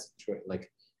ideas. Like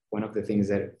one of the things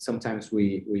that sometimes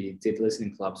we did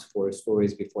listening clubs for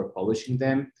stories before publishing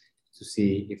them, to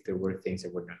see if there were things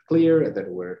that were not clear, that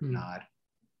were not,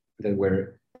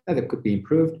 that could be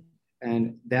improved,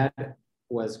 and that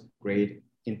was great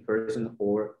in person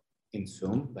or in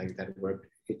Zoom. Like that worked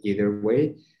either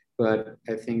way. But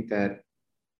I think that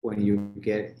when you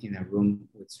get in a room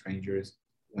with strangers,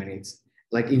 when it's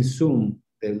like in Zoom,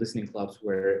 the listening clubs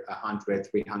were 100,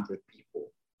 300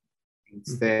 people.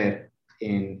 Instead,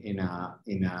 in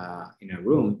a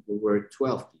room, we were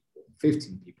 12 people,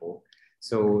 15 people.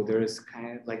 So there's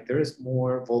there's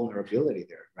more vulnerability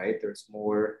there, right? There's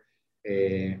more,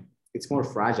 it's more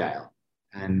fragile,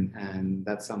 and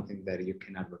that's something that you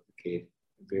cannot replicate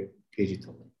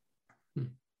digitally.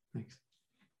 Thanks.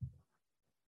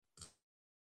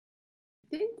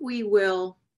 I think we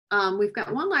will, we've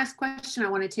got one last question I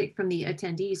want to take from the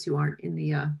attendees who aren't in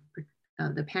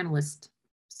the panelist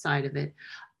side of it.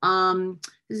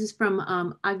 This is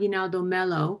from Aguinaldo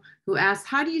Melo, who asked,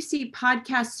 how do you see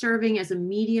podcasts serving as a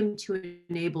medium to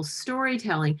enable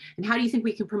storytelling? And how do you think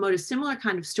we can promote a similar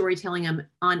kind of storytelling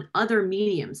on other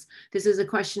mediums? This is a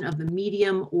question of the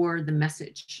medium or the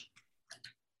message.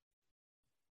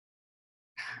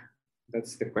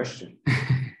 That's the question.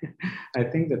 I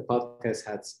think the podcast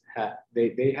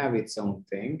they have its own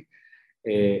thing.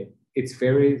 It's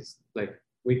very, like,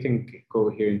 we can go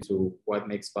here into what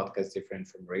makes podcasts different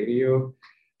from radio.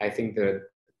 I think that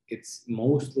it's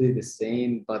mostly the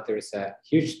same, but there's a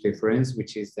huge difference,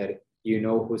 which is that you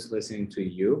know who's listening to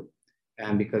you.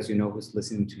 And because you know who's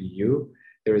listening to you,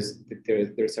 there's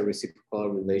a reciprocal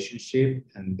relationship,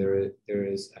 and there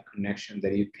is a connection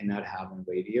that you cannot have on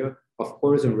radio. Of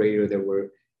course, on radio,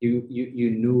 you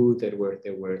knew that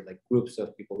there were like groups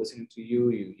of people listening to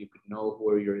you. You could know who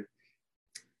are your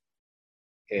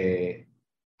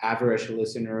average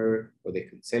listener, or they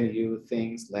could send you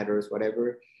things, letters,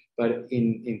 whatever. But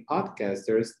in podcasts,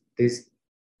 there's this,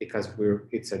 because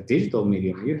it's a digital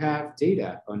medium, you have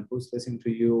data on who's listening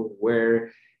to you,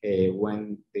 where,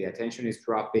 when the attention is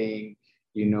dropping,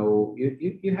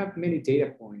 you have many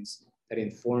data points that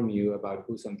inform you about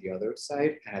who's on the other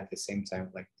side. And at the same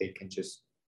time, like, they can just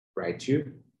write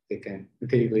you,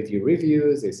 they leave you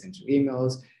reviews, they send you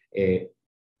emails.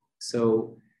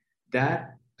 So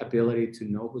that ability to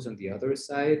know who's on the other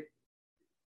side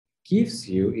gives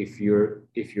you, if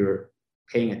you're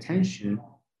paying attention,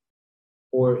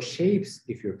 or shapes,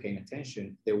 if you're paying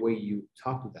attention, the way you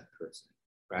talk to that person,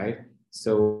 right?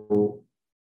 So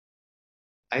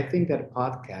I think that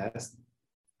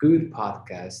good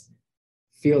podcast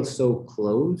feels so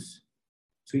close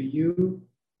to you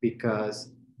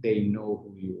because they know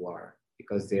who you are,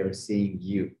 because they are seeing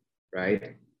you,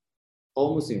 right?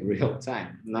 Almost in real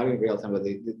time, not in real time, but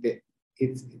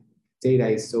its data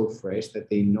is so fresh that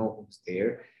they know who's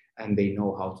there, and they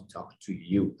know how to talk to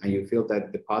you. And you feel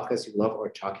that the podcasts you love are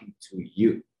talking to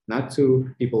you, not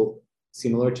to people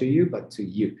similar to you, but to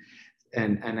you.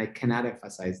 And I cannot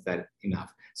emphasize that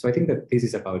enough. So I think that this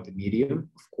is about the medium,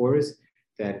 of course,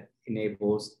 that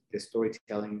enables the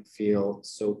storytelling feel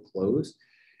so close.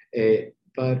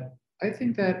 But I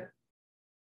think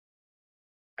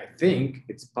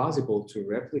it's possible to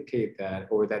replicate that,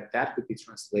 or that could be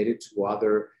translated to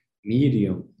other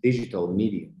digital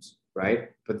mediums, right?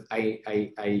 But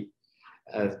I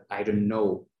don't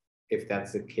know if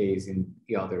that's the case in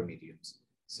the other mediums.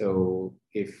 So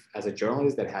if, as a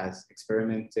journalist that has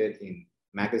experimented in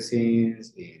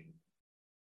magazines, in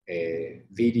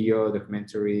video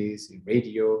documentaries, in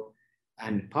radio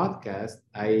and podcast,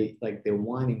 I like the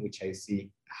one in which I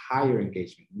see higher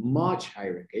engagement, much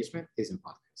higher engagement, is in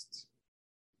podcasts.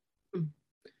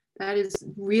 That is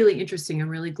really interesting. I'm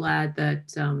really glad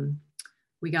that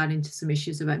we got into some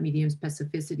issues about medium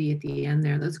specificity at the end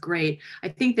there. That's great. I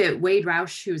think that Wade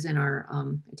Roush, who's in our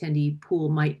attendee pool,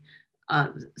 might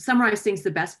summarize things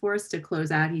the best for us to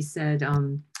close out. He said,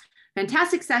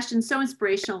 fantastic session, so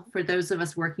inspirational for those of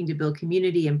us working to build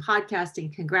community and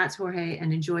podcasting. Congrats, Jorge,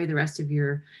 and enjoy the rest of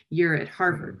your year at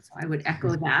Harvard. So I would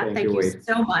echo that. Thank you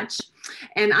so much.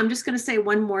 And I'm just going to say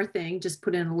one more thing, just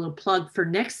put in a little plug for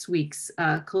next week's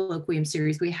colloquium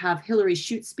series. We have Hillary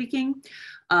Shute speaking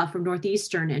from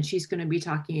Northeastern, and she's going to be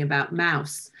talking about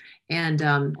mouse. And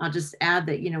I'll just add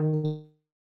that, when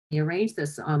we arranged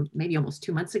this maybe almost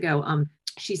 2 months ago,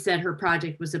 she said her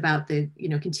project was about the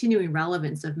continuing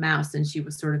relevance of mouse, and she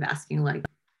was sort of asking, like,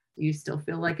 do you still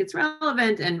feel like it's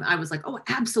relevant? And I was like, oh,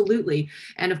 absolutely.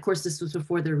 And of course, this was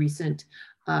before the recent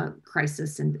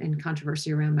crisis and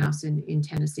controversy around mouse in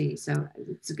Tennessee. So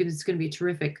it's going to be a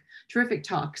terrific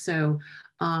talk. So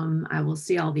I will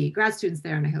see all the grad students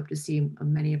there, and I hope to see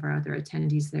many of our other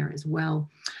attendees there as well.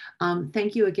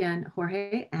 Thank you again,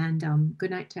 Jorge, and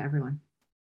good night to everyone.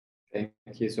 Thank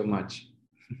you so much.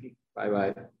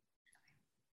 Bye-bye.